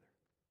pray together.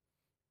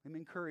 Let me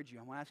encourage you.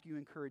 I want to ask you to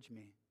encourage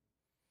me.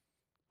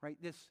 Right?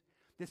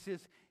 This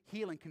is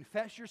healing.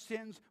 Confess your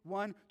sins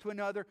one to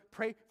another.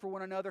 Pray for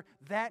one another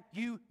that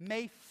you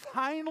may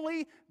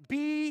finally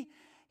be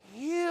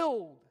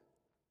healed.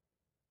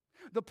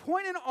 The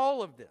point in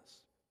all of this,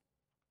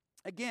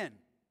 again,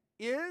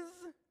 is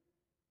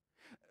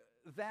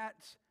that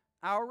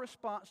our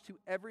response to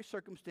every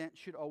circumstance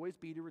should always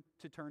be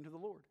to turn to the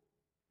Lord.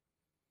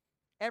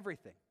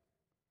 Everything.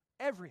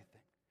 Everything.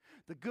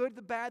 The good,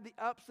 the bad, the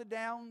ups, the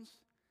downs.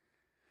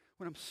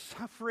 When I'm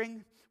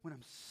suffering, when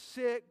I'm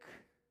sick,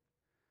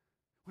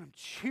 when I'm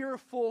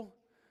cheerful,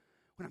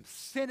 when I'm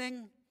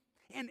sinning,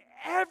 in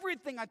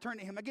everything I turn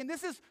to Him. Again,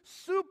 this is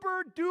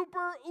super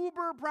duper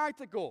uber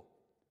practical.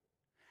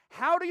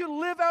 How do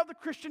you live out the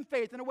Christian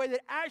faith in a way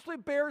that actually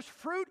bears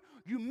fruit?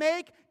 You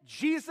make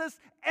Jesus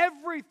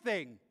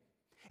everything.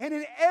 And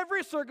in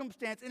every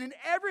circumstance, and in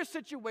every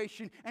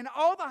situation, and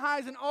all the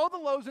highs, and all the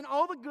lows, and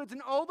all the goods,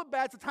 and all the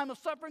bads, the time of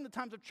suffering, the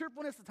times of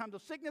cheerfulness, the times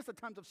of sickness, the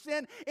times of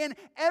sin, in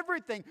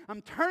everything,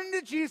 I'm turning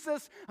to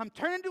Jesus, I'm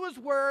turning to His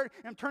Word,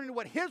 and I'm turning to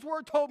what His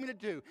Word told me to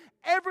do.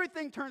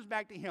 Everything turns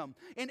back to Him.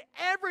 In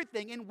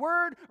everything, in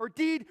word or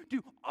deed,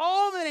 do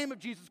all in the name of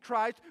Jesus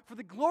Christ, for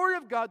the glory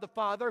of God the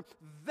Father.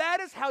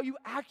 That is how you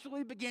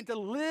actually begin to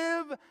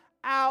live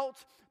out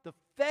the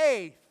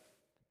faith.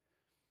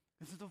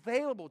 This is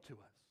available to us.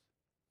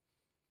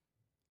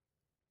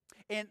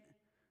 And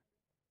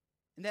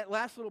in that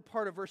last little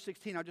part of verse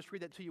 16, I'll just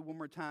read that to you one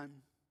more time.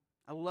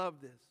 I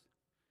love this.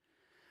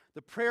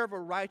 The prayer of a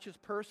righteous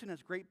person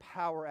has great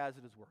power as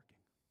it is working.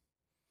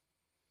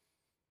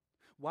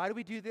 Why do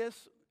we do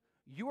this?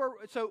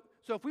 So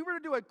if we were to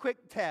do a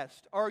quick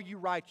test, are you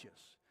righteous?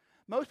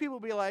 Most people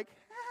would be like,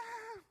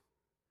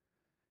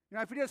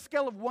 if we did a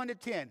scale of 1 to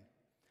 10,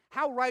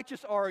 how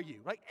righteous are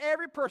you? Like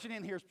every person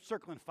in here is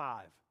circling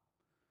 5.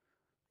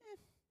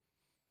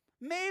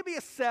 Maybe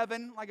a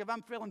 7, like if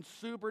I'm feeling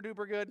super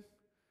duper good.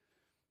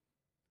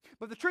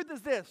 But the truth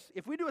is this,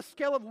 if we do a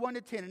scale of 1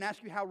 to 10 and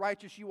ask you how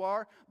righteous you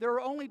are, there are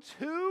only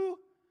 2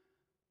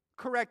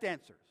 correct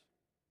answers.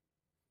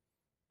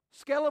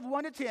 Scale of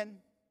 1 to 10,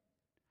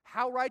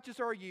 how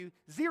righteous are you?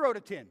 0 to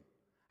 10,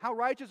 how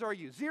righteous are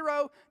you?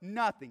 0,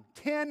 nothing.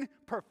 10,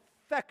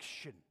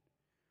 perfection.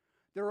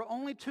 There are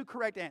only 2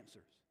 correct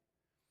answers.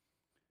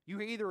 You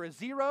are either a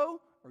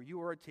 0 or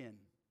you are a 10.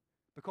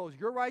 Because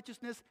your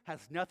righteousness has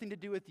nothing to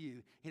do with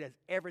you. It has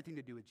everything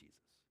to do with Jesus.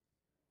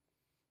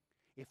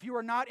 If you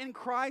are not in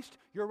Christ,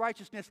 your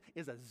righteousness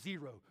is a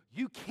 0.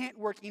 You can't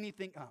work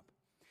anything up.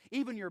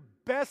 Even your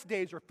best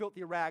days are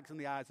filthy rags in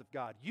the eyes of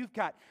God. You've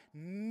got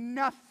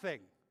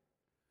nothing.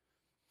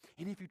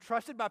 And if you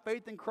trusted by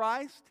faith in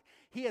Christ,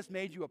 He has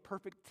made you a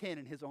perfect 10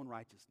 in His own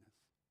righteousness.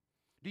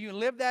 Do you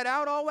live that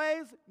out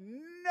always?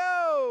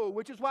 No.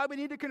 Which is why we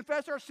need to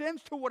confess our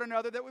sins to one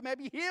another that we may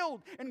be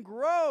healed and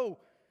grow.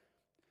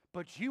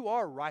 But you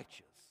are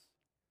righteous.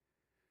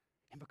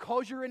 And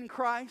because you're in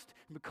Christ,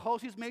 and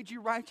because He's made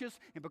you righteous,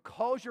 and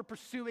because you're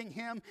pursuing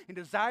Him, and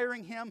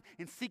desiring Him,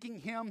 and seeking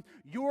Him,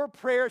 your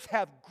prayers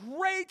have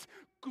great,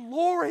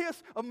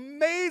 glorious,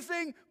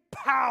 amazing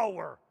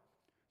power.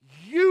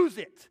 Use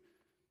it.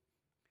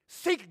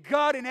 Seek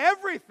God in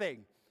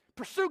everything.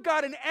 Pursue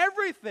God in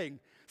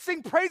everything.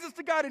 Sing praises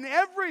to God in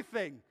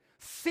everything.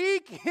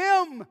 Seek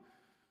Him.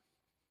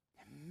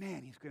 And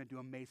man, He's going to do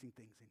amazing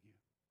things in you.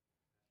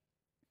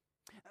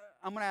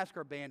 I'm going to ask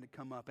our band to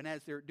come up, and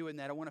as they're doing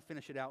that, I want to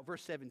finish it out.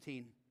 Verse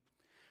 17.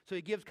 So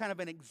he gives kind of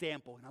an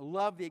example, and I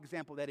love the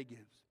example that he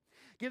gives.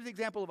 He gives the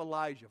example of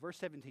Elijah, verse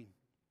 17.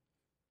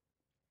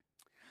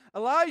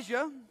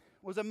 Elijah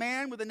was a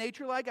man with a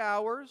nature like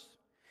ours,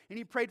 and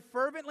he prayed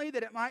fervently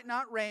that it might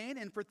not rain,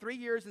 and for 3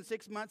 years and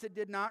 6 months it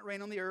did not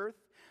rain on the earth.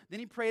 Then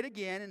he prayed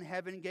again, and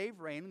heaven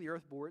gave rain, and the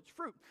earth bore its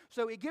fruit.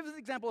 So he gives an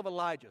example of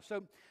Elijah.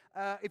 So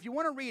if you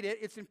want to read it,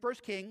 it's in 1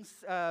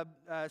 Kings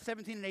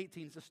 17 and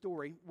 18. It's a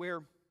story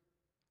where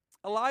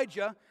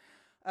Elijah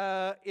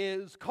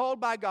is called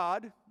by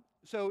God.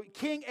 So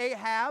King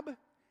Ahab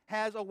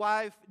has a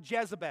wife,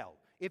 Jezebel.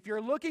 If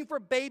you're looking for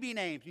baby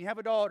names, you have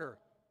a daughter,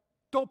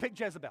 don't pick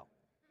Jezebel.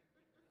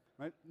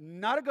 Right?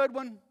 Not a good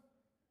one.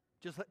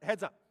 Just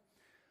heads up.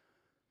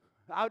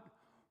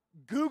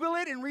 Google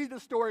it and read the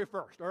story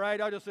first, all right?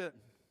 Don't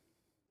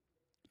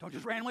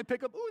just randomly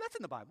pick up, ooh, that's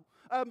in the Bible.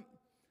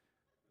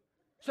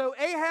 So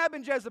Ahab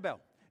and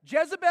Jezebel.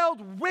 Jezebel's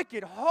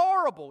wicked,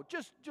 horrible,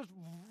 just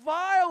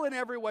vile in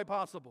every way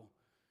possible.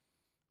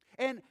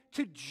 And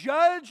to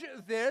judge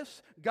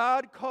this,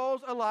 God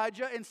calls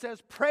Elijah and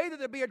says, pray that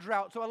there be a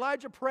drought. So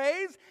Elijah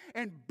prays,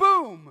 and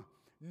boom,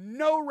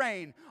 no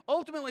rain.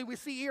 Ultimately, we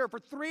see here for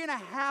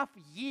 3.5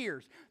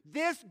 years,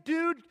 this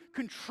dude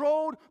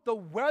controlled the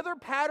weather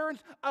patterns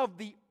of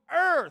the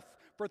earth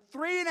for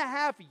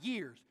 3.5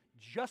 years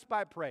just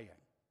by praying.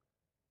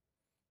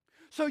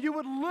 So you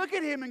would look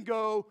at him and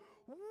go,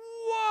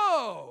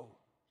 whoa,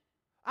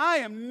 I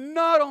am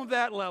not on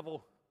that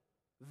level.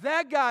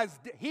 That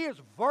he is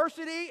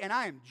varsity and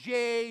I am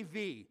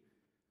JV.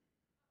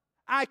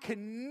 I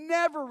can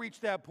never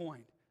reach that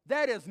point.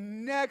 That is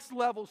next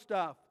level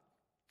stuff.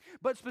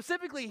 But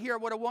specifically here,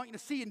 what I want you to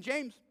see in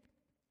James,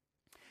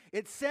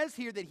 it says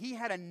here that he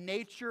had a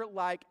nature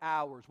like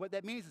ours. What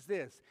that means is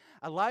this: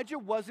 Elijah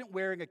wasn't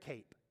wearing a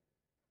cape.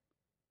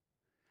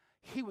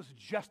 He was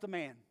just a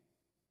man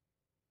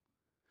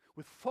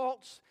with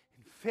faults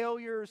and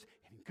failures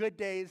and good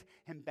days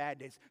and bad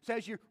days. So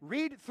as you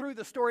read through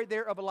the story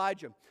there of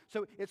Elijah,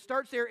 so it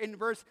starts there in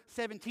verse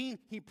 17.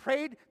 He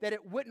prayed that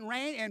it wouldn't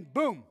rain, and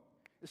boom,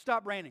 it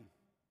stopped raining.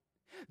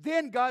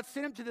 Then God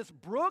sent him to this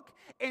brook,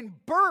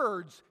 and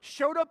birds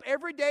showed up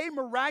every day,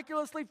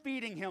 miraculously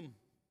feeding him.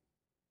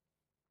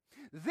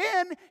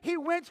 Then he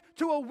went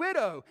to a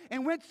widow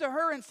and went to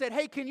her and said,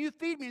 hey, can you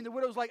feed me? And the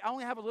widow's like, I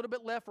only have a little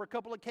bit left for a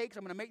couple of cakes.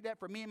 I'm going to make that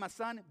for me and my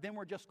son. Then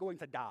we're just going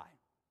to die.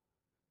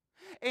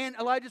 And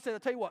Elijah said, I'll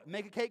tell you what,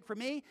 make a cake for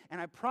me,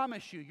 and I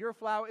promise you, your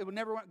flour, it will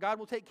never run, God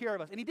will take care of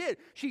us. And he did.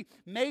 She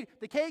made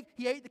the cake,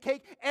 he ate the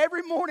cake.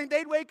 Every morning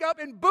they'd wake up,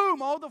 and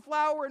boom, all the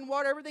flour and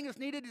water, everything that's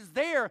needed is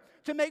there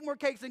to make more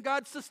cakes, and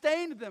God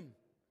sustained them.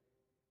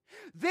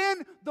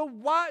 Then the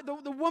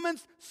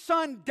woman's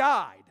son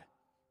died.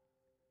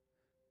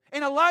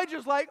 And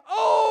Elijah's like,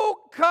 oh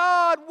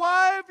God,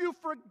 why have you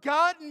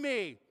forgotten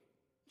me?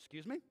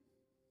 Excuse me?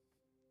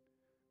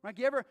 Right?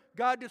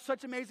 God did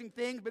such amazing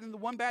things, but then the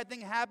one bad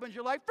thing happens,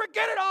 you're like,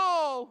 forget it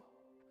all.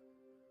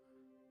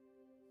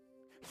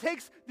 He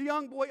takes the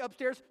young boy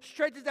upstairs,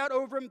 stretches out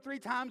over him 3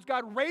 times.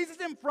 God raises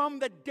him from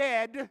the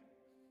dead,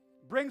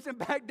 brings him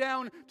back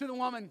down to the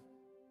woman.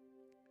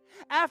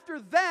 After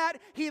that,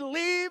 he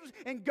leaves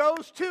and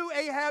goes to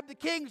Ahab the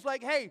king. He's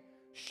like, hey,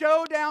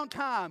 showdown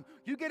time.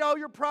 You get all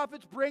your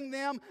prophets, bring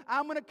them.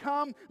 I'm going to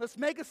come. Let's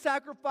make a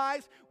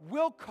sacrifice.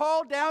 We'll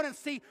call down and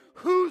see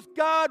whose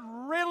God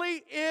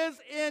really is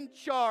in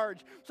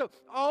charge. So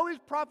all these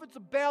prophets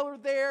of Baal are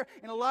there,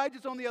 and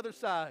Elijah's on the other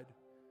side.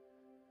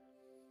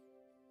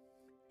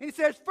 And he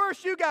says,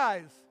 first you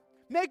guys,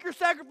 make your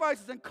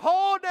sacrifices and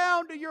call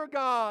down to your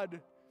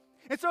God.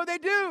 And so they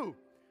do.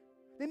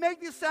 They make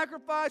these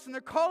sacrifices, and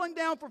they're calling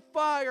down for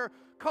fire,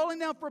 calling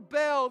down for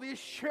Baal, the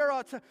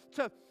Asherah,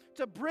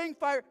 to bring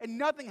fire, and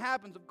nothing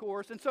happens, of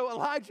course. And so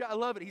Elijah, I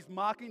love it, he's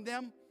mocking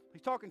them.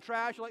 He's talking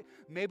trash, like,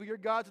 maybe your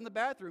God's in the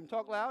bathroom,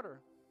 talk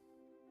louder.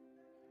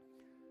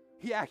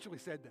 He actually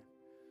said that.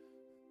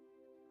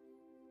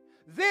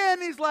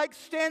 Then he's like,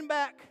 stand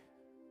back.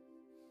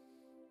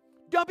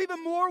 Dump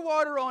even more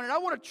water on it. I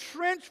want a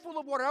trench full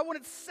of water. I want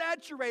it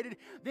saturated.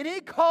 Then he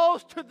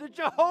calls to the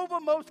Jehovah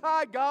Most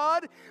High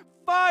God.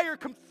 Fire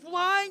comes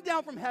flying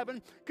down from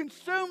heaven,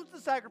 consumes the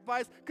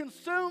sacrifice,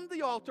 consumes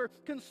the altar,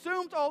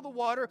 consumes all the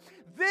water.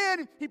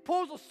 Then he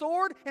pulls a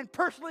sword and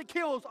personally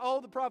kills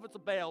all the prophets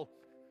of Baal.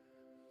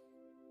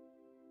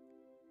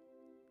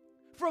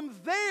 From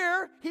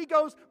there, he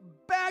goes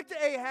back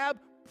to Ahab,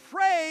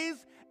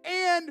 prays,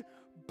 and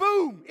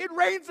boom, it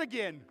rains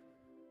again.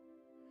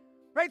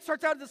 Right? It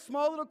starts out as a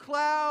small little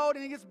cloud,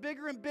 and it gets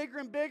bigger and bigger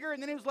and bigger.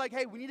 And then he was like,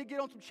 hey, we need to get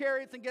on some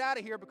chariots and get out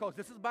of here because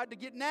this is about to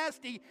get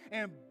nasty.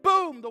 And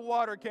boom, the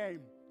water came.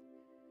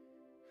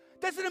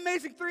 That's an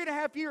amazing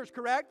 3.5 years,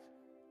 correct?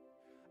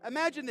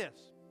 Imagine this.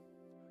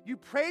 You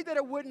prayed that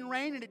it wouldn't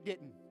rain, and it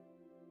didn't.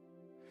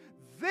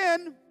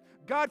 Then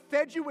God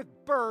fed you with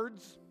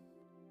birds.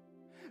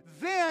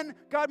 Then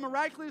God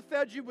miraculously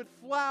fed you with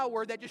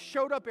flour that just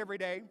showed up every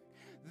day.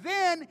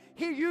 Then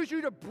he used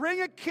you to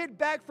bring a kid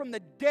back from the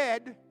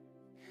dead.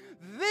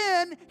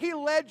 Then he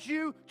led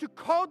you to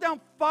call down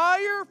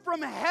fire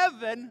from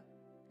heaven.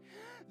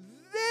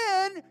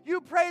 Then you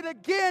prayed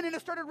again and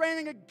it started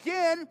raining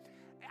again.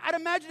 I'd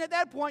imagine at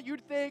that point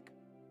you'd think,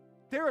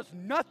 there is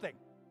nothing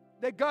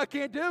that God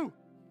can't do.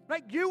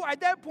 Right?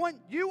 At that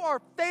point, you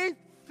are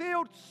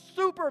faith-filled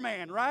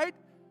Superman, right?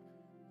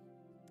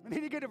 And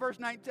then you get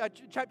to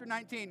chapter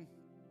 19.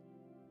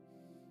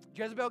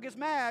 Jezebel gets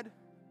mad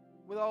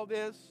with all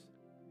this.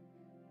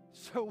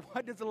 So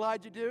what does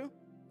Elijah do?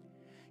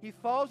 He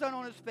falls down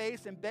on his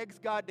face and begs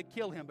God to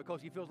kill him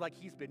because he feels like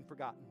he's been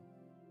forgotten.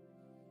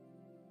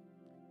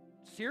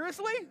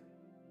 Seriously?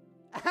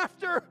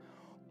 After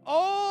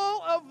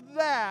all of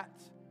that,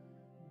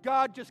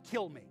 God just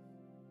killed me.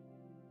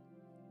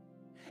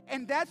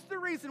 And that's the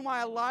reason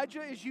why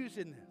Elijah is used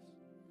in this.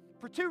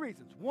 For 2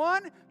 reasons.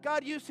 One,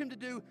 God used him to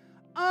do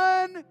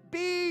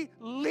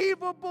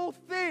unbelievable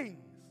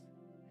things.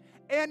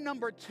 And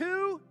number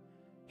 2,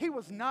 he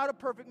was not a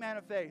perfect man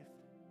of faith.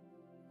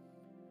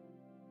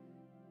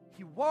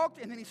 He walked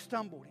and then he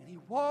stumbled, and he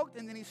walked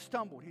and then he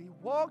stumbled, and he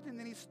walked and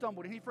then he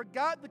stumbled, and he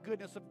forgot the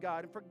goodness of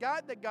God, and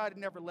forgot that God had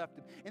never left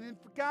him, and then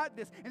forgot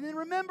this, and then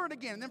remembered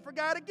again, and then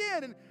forgot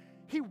again, and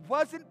He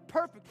wasn't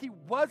perfect. He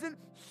wasn't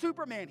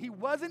Superman. He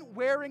wasn't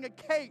wearing a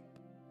cape.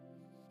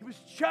 He was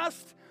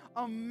just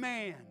a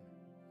man.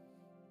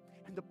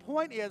 And the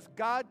point is,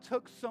 God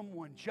took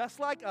someone just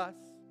like us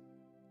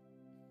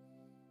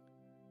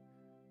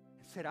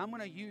and said, I'm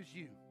going to use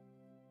you.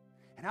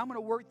 And I'm going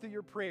to work through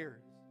your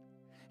prayers.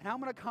 And I'm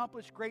going to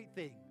accomplish great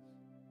things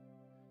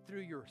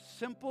through your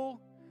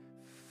simple,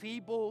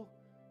 feeble,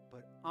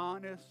 but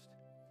honest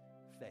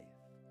faith.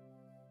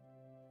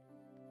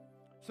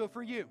 So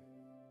for you,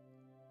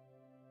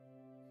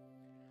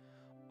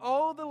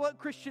 all the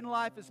Christian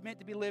life is meant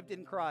to be lived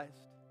in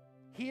Christ.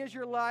 He is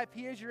your life.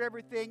 He is your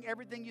everything.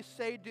 Everything you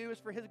say, do is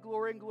for His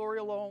glory and glory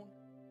alone.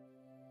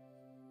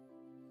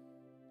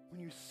 When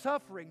you're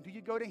suffering, do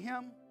you go to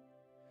Him?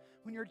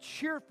 When you're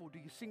cheerful, do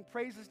you sing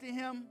praises to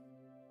Him?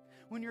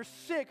 When you're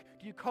sick,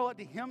 do you call it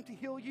to Him to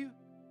heal you?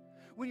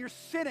 When you're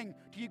sinning,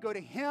 do you go to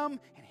Him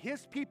and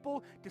His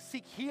people to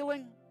seek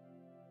healing?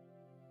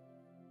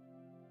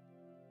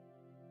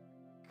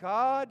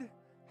 God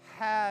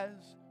has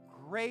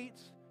great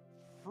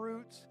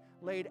fruits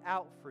laid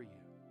out for you.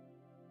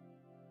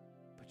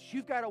 But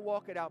you've got to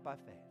walk it out by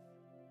faith.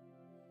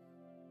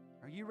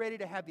 Are you ready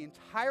to have the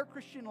entire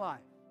Christian life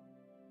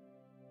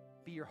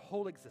be your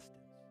whole existence?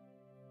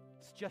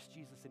 It's just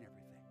Jesus in everything.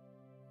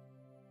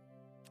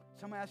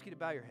 So I'm going to ask you to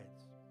bow your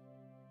heads.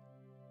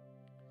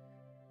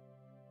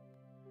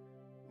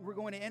 We're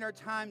going to end our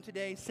time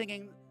today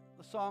singing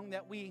the song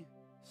that we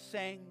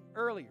sang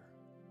earlier.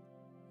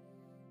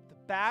 The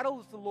battle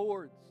is the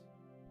Lord's.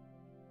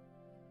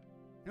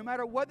 No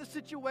matter what the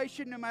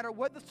situation, no matter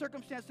what the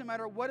circumstance, no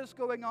matter what is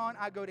going on,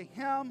 I go to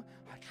Him,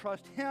 I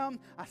trust Him,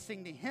 I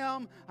sing to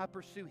Him, I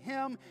pursue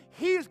Him.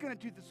 He is going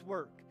to do this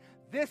work.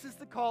 This is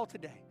the call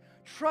today.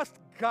 Trust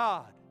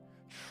God.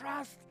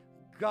 Trust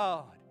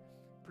God.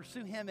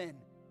 Pursue Him in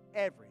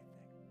everything.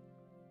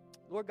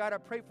 Lord God, I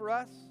pray for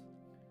us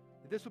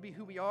that this will be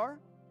who we are.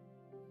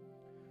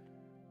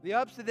 The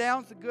ups, the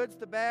downs, the goods,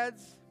 the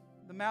bads,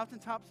 the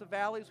mountaintops, the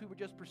valleys, we would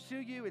just pursue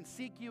You and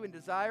seek You and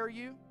desire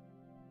You.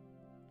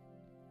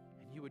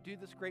 You would do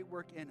this great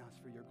work in us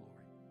for Your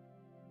glory.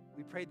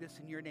 We pray this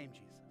in Your name,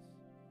 Jesus.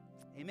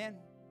 Amen.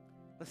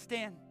 Let's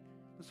stand.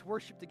 Let's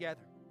worship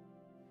together.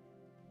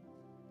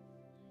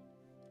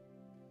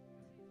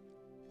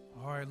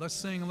 All right, let's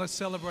sing and let's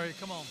celebrate.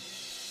 Come on.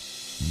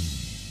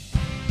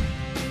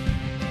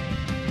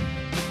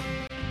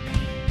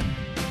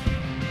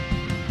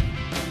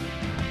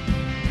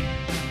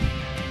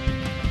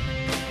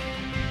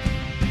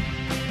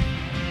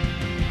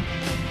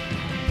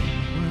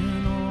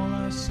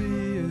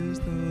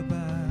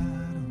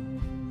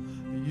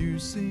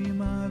 See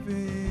my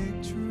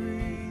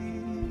victory.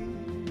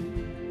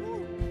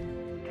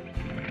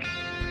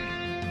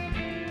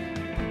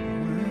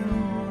 When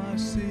all I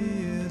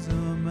see is a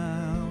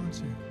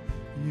mountain,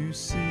 You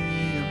see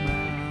a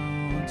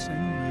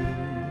mountain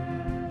view.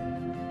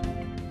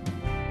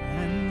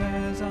 And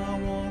as I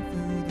walk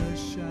through the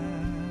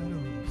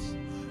shadows,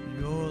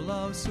 Your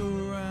love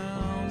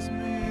surrounds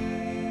me.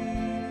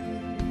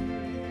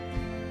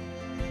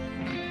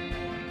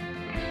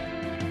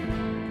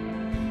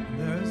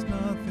 There's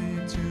nothing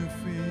to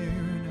fear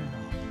now,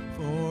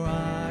 for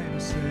I am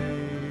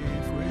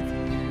safe with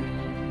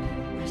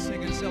You. We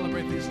sing and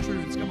celebrate these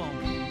truths. Come on.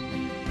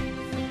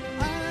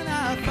 And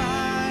I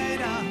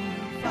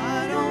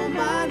fight on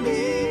my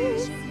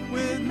knees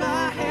with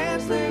my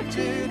hands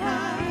lifted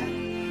high.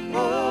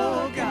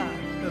 Oh God,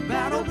 the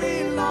battle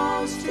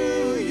belongs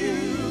to You.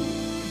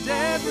 And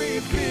every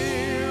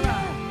fear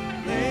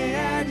I lay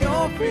at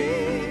Your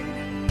feet.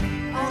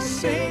 I'll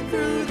sing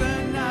through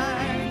the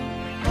night.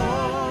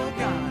 Oh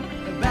God,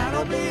 the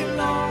battle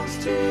belongs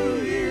to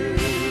You.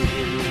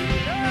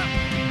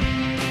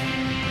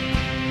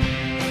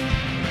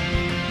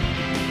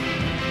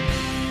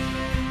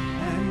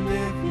 And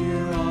if You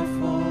are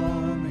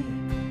for me,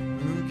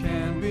 who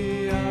can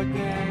be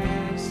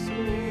against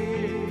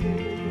me?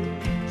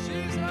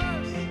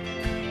 Jesus.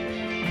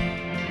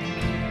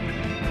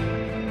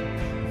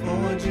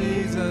 For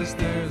Jesus,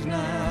 there's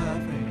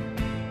nothing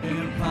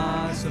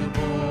impossible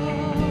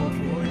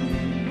for You.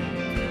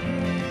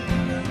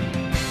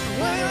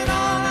 When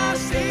all I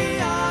see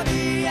are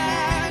the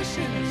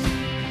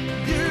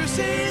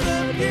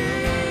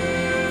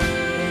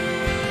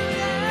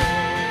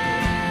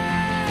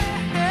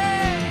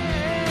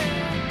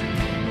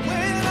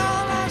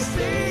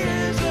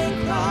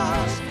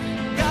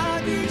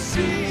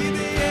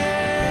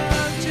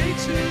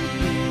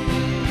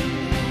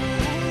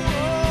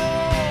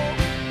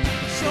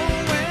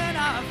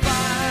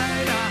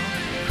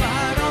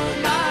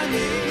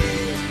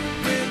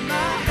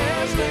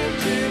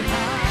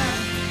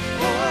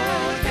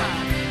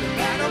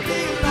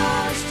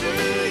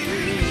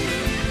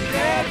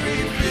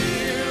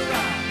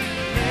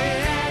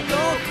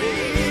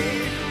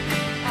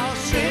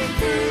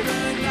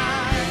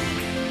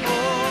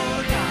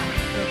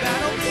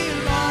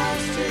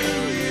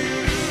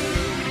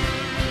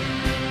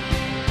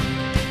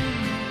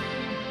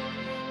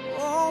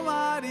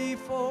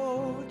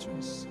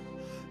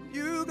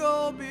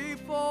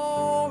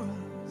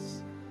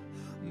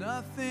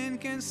Nothing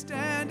can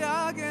stand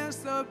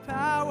against the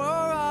power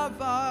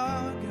of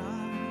our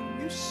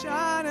God. You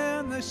shine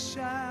in the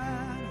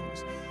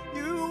shadows.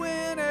 You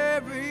win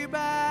every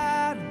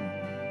battle.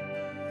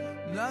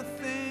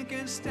 Nothing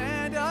can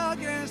stand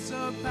against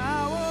the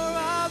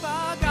power of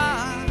our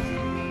God.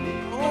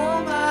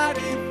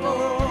 Almighty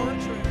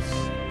fortress,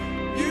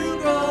 you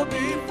go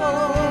before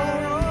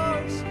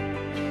us.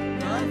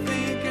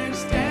 Nothing can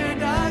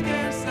stand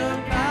against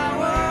the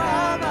power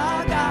of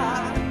our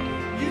God.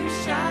 You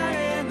shine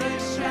in the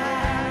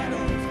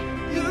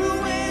shadows. You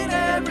win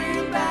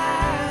every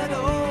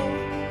battle.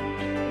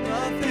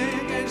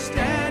 Nothing can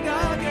stand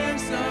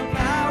against the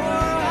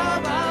power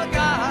of our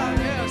God.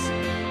 Yes,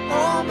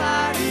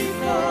 Almighty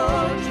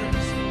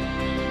fortress,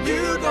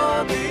 you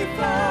go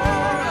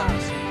before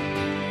us.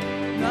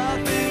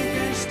 Nothing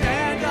can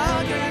stand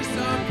against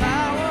the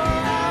power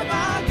of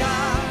our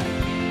God.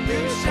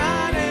 You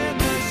shine in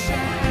the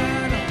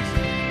shadows.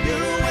 You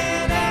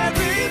win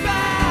every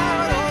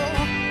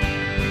battle.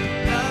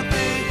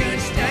 Nothing can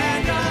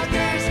stand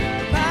against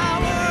the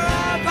power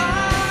of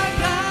our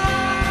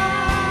God.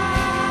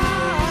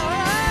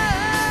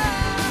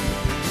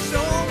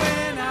 So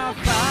when I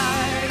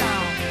fight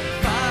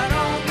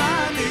on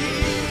my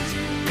knees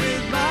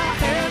with my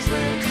hands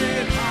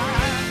lifted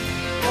high.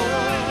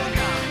 Oh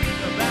God,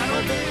 the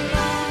battle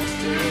belongs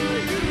to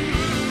you.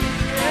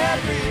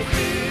 Every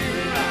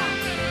fear I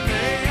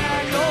lay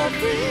at your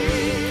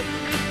feet.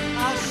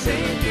 I'll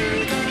sing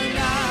through the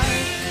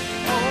night.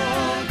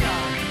 Oh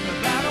God, the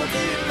battle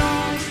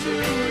belongs to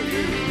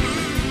you.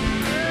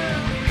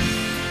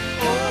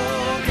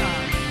 Oh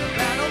God, the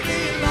battle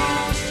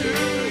belongs to you.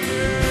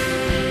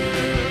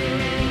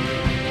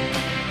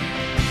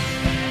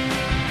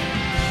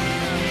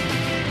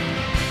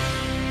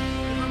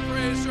 Give him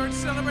praise, church.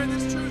 Celebrate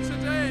this truth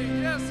today.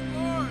 Yes,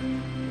 Lord.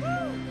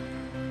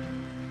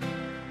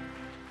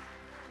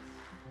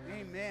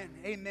 Amen,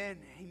 amen,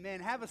 amen.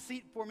 Have a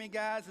seat for me,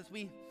 guys, as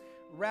we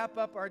wrap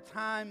up our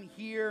time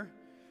here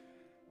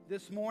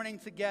this morning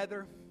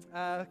together.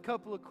 A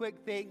couple of quick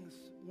things.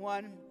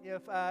 One,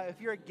 if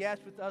you're a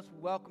guest with us,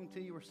 welcome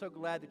to you. We're so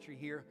glad that you're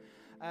here.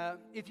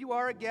 If you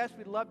are a guest,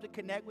 we'd love to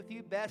connect with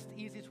you. Best,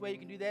 easiest way you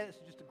can do that is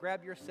just to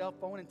grab your cell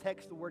phone and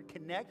text the word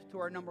connect to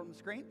our number on the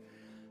screen.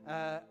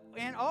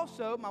 And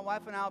also, my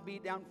wife and I will be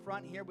down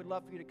front here. We'd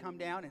love for you to come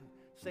down and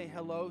say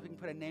hello. You can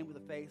put a name with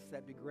a face.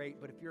 That'd be great.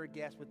 But if you're a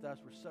guest with us,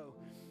 we're so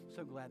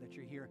glad that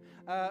you're here.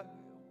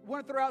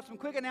 Want to throw out some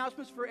quick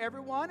announcements for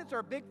everyone. It's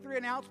our big 3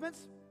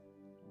 announcements.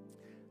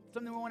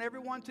 Something we want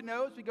everyone to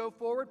know as we go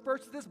forward.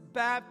 First is this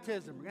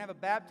baptism. We're going to have a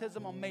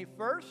baptism on May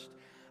 1st.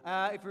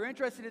 If you're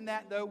interested in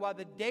that, though, while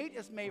the date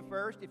is May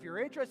 1st, if you're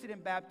interested in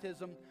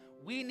baptism,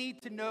 we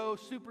need to know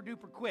super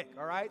duper quick,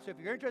 all right? So if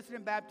you're interested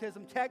in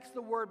baptism, text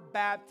the word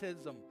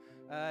baptism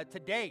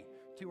today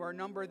to our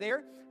number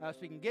there so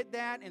we can get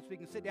that and so we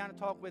can sit down and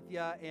talk with you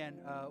and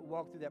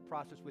walk through that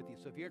process with you.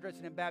 So if you're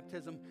interested in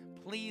baptism,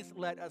 please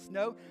let us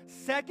know.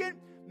 Second,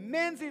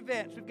 men's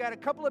events. We've got a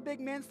couple of big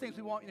men's things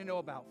we want you to know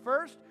about.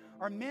 First,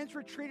 our men's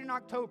retreat in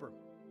October.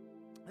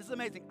 This is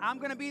amazing. I'm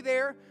going to be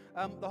there.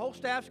 The whole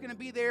staff's going to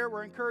be there.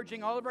 We're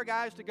encouraging all of our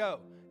guys to go.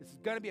 This is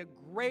going to be a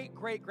great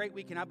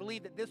weekend. I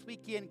believe that this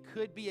weekend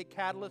could be a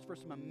catalyst for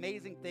some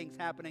amazing things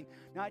happening,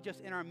 not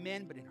just in our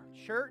men, but in our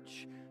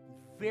church.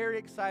 Very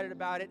excited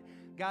about it.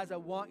 Guys, I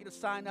want you to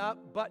sign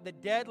up, but the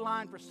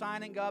deadline for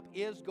signing up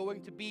is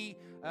going to be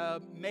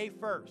May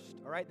 1st,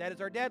 all right? That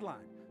is our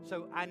deadline.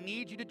 So I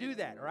need you to do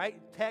that, all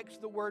right? Text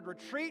the word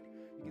retreat.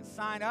 You can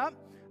sign up.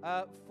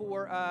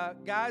 For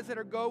guys that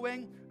are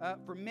going,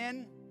 for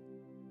men,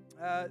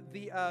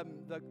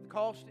 the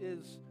cost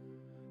is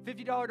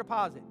 $50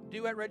 deposit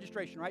due at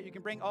registration, right? You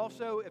can bring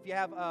also, if you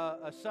have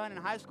a son in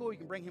high school, you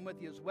can bring him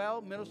with you as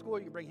well. Middle school,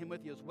 you can bring him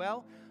with you as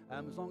well.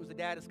 As long as the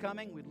dad is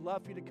coming, we'd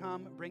love for you to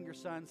come, bring your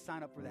son,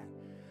 sign up for that.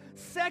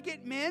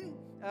 Second men's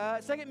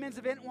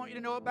event I want you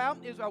to know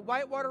about is our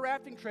whitewater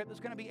rafting trip. That's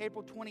going to be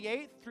April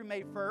 28th through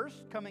May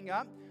 1st coming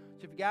up.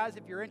 So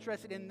if you're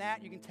interested in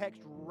that, you can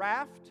text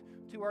RAFT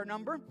to our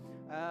number,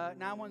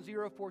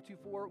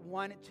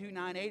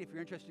 910-424-1298. If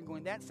you're interested in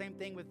going that, same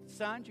thing with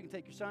sons. You can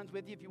take your sons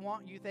with you if you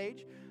want, youth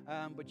age,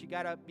 but you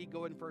got to be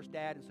going first,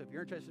 dad. And so if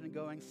you're interested in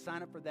going,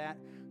 sign up for that.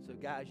 So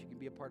guys, you can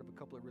be a part of a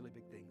couple of really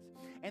big things.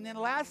 And then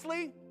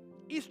lastly,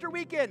 Easter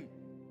weekend.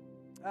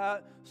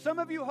 Some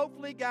of you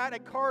hopefully got a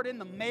card in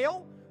the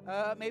mail.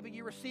 Maybe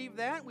you received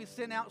that. We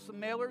sent out some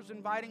mailers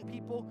inviting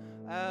people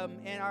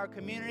in our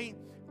community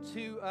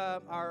to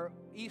our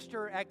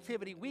Easter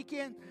activity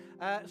weekend.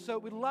 So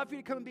we'd love for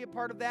you to come and be a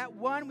part of that.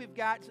 One, we've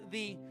got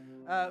the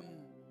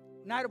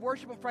night of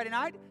worship on Friday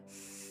night.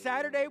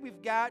 Saturday,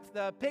 we've got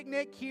the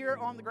picnic here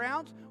on the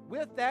grounds.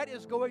 With that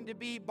is going to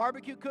be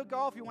barbecue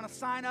cook-off. If you want to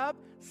sign up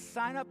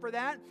for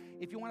that.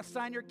 If you want to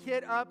sign your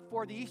kid up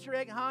for the Easter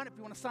egg hunt, if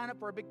you want to sign up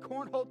for a big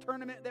cornhole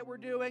tournament that we're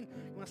doing,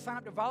 you want to sign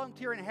up to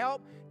volunteer and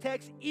help,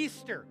 text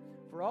Easter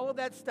for all of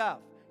that stuff.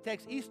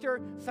 Text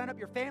Easter, sign up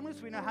your family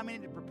so we know how many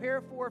to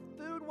prepare for,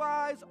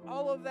 food-wise,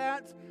 all of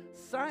that.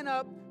 Sign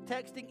up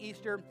texting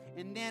Easter,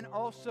 and then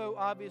also,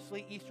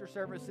 obviously, Easter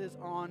services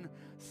on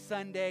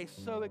Sunday.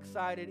 So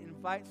excited.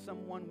 Invite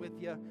someone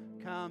with you.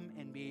 Come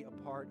and be a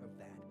part of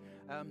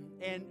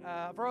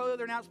that. For all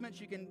other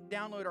announcements, you can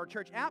download our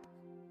church app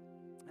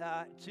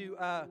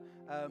to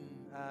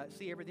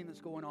see everything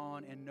that's going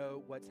on and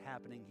know what's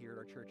happening here at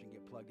our church and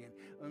get plugged in.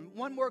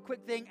 One more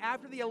quick thing.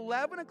 After the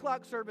 11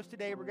 o'clock service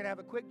today, we're going to have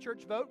a quick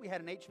church vote. We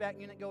had an HVAC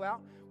unit go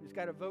out. We just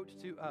got a vote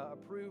to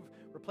approve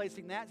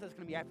replacing that. So it's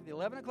going to be after the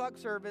 11 o'clock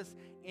service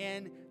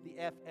in the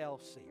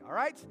FLC. All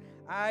right?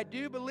 I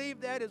do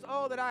believe that is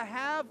all that I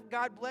have.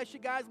 God bless you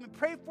guys. Let me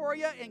pray for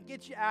you and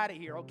get you out of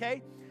here,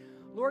 okay?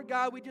 Lord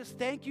God, we just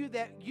thank you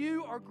that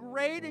you are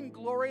great and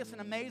glorious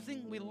and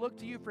amazing. We look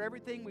to you for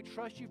everything. We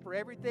trust you for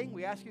everything.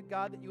 We ask you,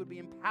 God, that you would be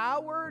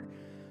empowered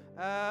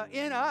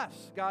in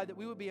us, God, that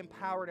we would be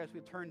empowered as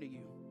we turn to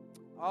you.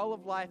 All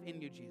of life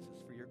in you, Jesus,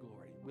 for your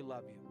glory. We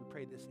love you. We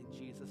pray this in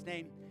Jesus'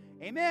 name.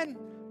 Amen.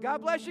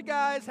 God bless you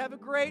guys. Have a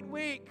great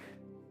week.